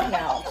vamp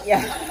now.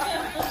 Yeah.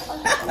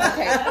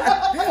 Okay.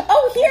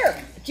 Oh,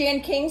 here.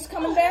 Jan King's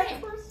coming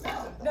back?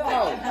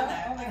 No.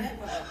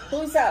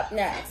 Who's up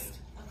next?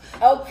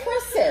 Oh,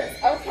 Chris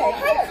is. Okay.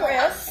 Hi,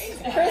 Chris.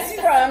 Chris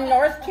from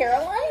North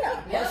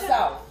Carolina. Or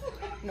South?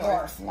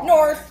 North.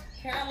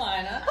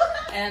 Carolina,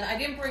 and I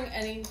didn't bring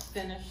any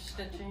finished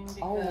stitching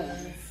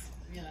because,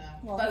 you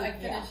know, but I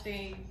finished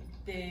a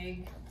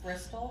big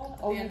Bristol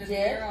at the end of the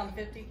year on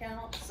 50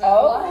 count,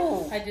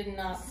 so I did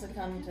not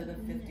succumb to the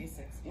 56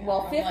 count.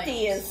 Well,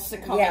 50 is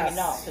succumbing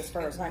enough as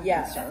far as I'm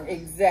concerned.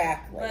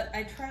 Exactly. But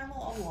I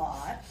travel a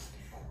lot,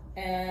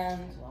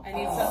 and I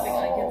need something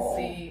I can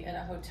see in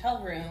a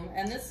hotel room,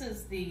 and this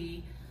is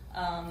the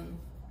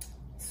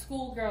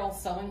Schoolgirl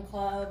Sewing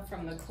Club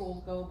from the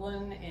Cool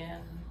Goblin in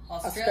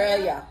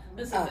Australia.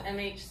 This is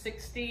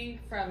MH60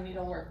 from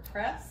Needlework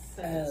Press,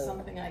 and it's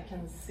something I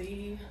can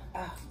see.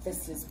 Oh,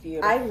 this is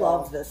beautiful. I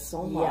love this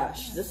so much.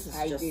 Yes, this is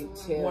I just do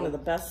too. one of the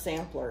best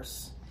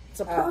samplers. It's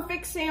a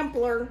perfect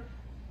sampler.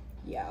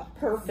 Yeah.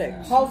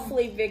 Perfect.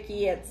 Hopefully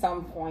Vicki at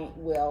some point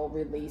will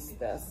release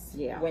this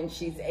when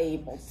she's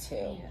able to.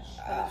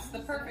 Yeah, it's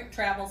the perfect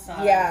travel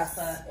size. Yes,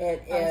 but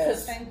it I'm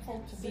is. so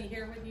thankful to be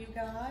here with you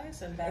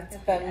guys and back It's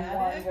at been the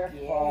attic.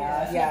 wonderful.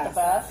 Yeah. Isn't it the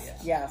best?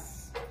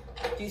 Yes.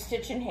 Do you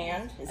stitch in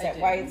hand? Is I that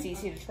do. why it's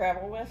easy to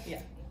travel with?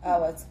 Yeah.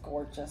 Oh, it's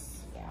gorgeous.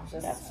 Yeah,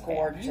 Just that's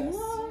gorgeous.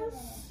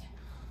 Fabulous.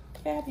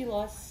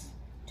 Fabulous.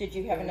 Did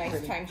you have a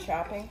nice time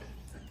shopping?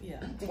 Yeah.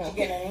 Did you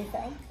get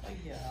anything?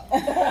 Yeah.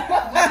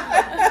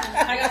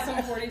 I got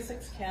some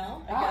 46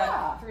 count. I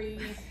got 3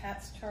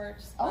 hats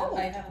charts, but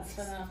I haven't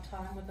spent enough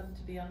time with them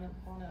to be on a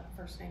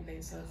first name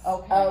basis.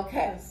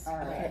 Okay. All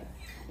right.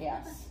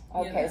 Yes. You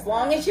Okay. know, As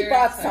long as you very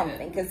bought excited.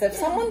 something, because if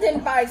someone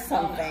didn't buy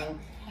something,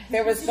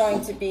 there was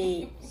going to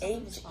be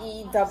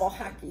HE double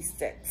hockey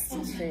sticks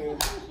to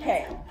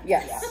pay.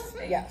 Yes.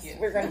 Yes. you.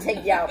 We're going to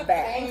take you out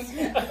back.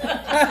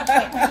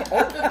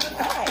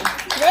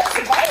 That's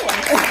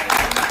violent.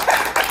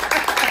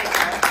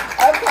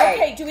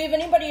 Okay, do we have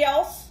anybody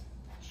else?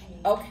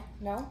 Okay,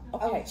 no?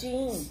 Okay. Oh,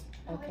 Jean.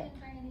 Okay.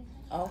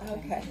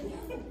 Okay.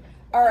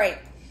 All right,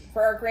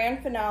 for our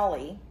grand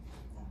finale,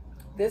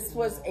 this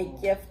was a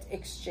gift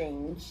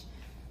exchange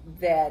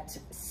that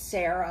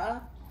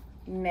Sarah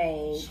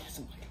made.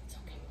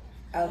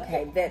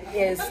 Okay, that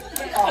is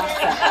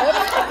awesome.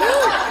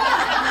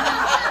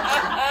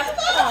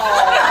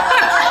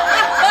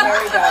 Oh,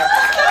 there we go.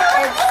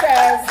 It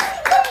says,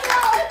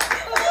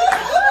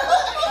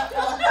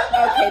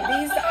 okay,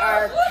 these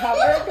are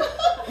covered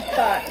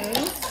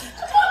buttons.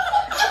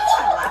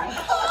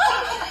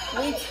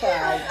 We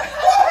tried.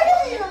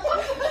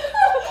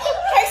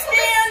 Hi,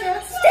 Stan!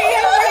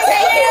 Stan, we're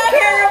taking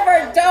care of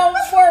her. Don't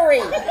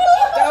worry.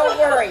 Don't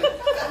worry.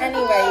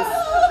 Anyways,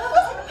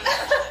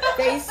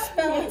 they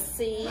spell,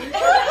 see?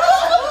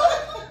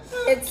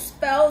 It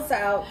spells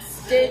out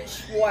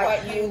stitch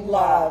what you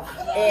love.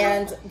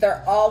 And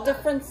they're all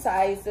different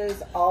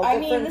sizes, all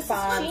different this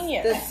fonts. is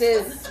genius. This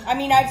is I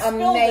mean, I've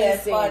spilled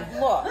it, amazing. but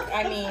look,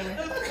 I mean...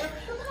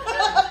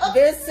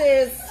 This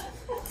is,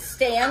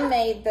 Stan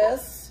made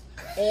this,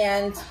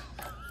 and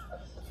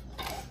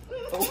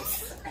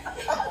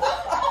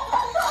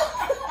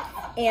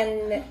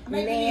Nan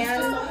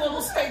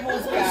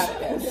got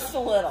this. Just a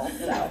little,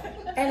 so.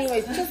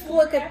 Anyways, just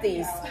look at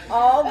these.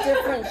 All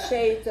different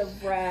shades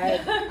of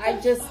red.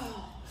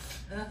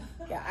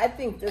 I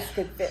think this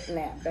could fit in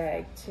that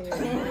bag too. So,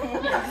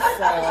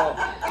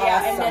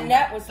 yeah, and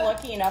Nanette was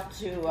lucky enough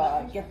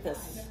to get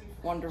this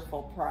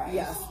wonderful prize.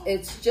 Yes,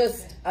 it's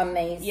just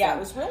amazing. Yeah, it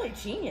was really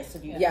genius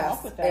of you to come Yes,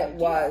 up with that it idea.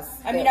 was.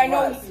 I mean, It I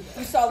know was.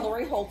 you saw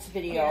Lori Holt's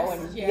video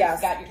and Yes.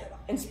 got your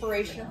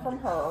inspiration from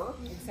her.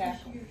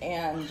 Exactly.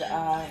 And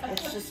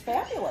it's just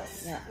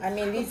fabulous. Yeah, I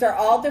mean, these are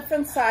all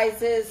different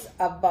sizes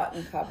of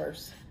button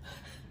covers.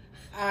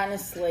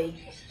 Honestly.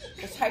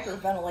 There's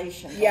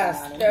hyperventilation going Yes,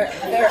 on in they're,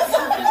 here.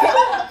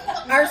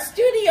 our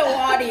studio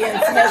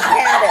audience has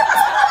had it.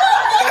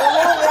 They're a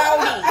little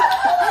rowdy.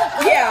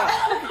 Yeah,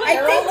 I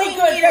They're think only we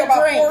good need for a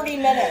about drink. 40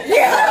 minutes.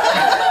 Yeah.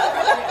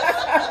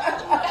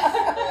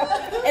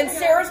 And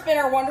Sarah's been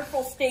our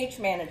wonderful stage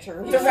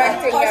manager. who's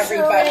Directing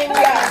ushering. everybody.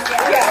 Yes.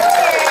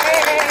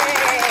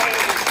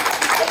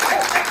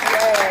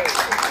 Yay.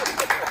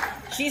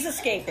 She's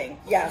escaping.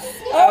 Yes.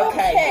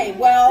 Okay.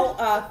 Well,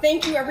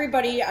 thank you,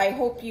 everybody. I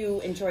hope you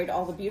enjoyed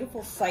all the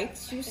beautiful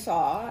sights you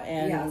saw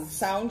and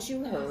sounds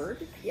you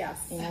heard. Yes.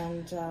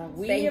 And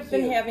we Thank have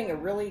been you. having a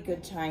really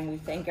good time. We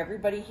thank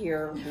everybody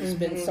here who's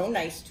been so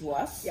nice to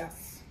us.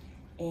 Yes.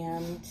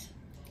 And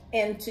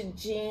to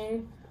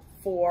Jean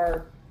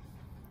for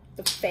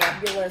the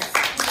fabulous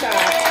shot.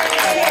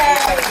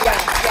 Yes.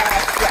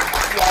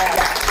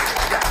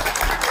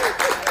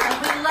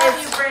 We love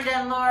you, Brenda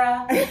and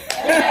Laura.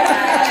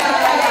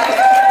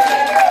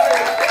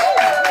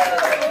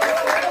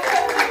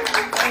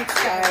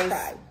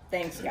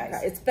 Thanks,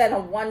 guys. It's been a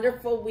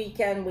wonderful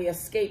weekend. We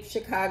escaped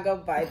Chicago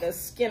by the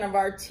skin of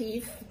our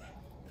teeth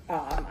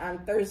on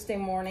Thursday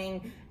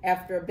morning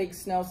after a big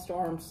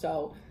snowstorm.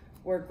 So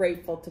we're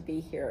grateful to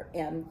be here.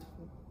 And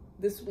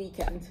this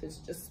weekend has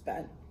just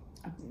been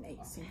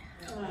amazing.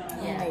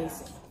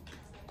 Amazing.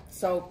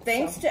 so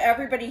thanks to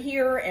everybody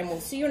here, and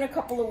we'll see you in a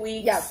couple of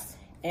weeks. Yes.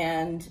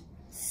 And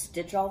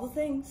stitch all the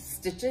things.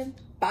 Stitch it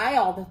buy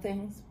all the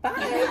things.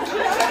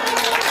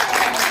 Bye.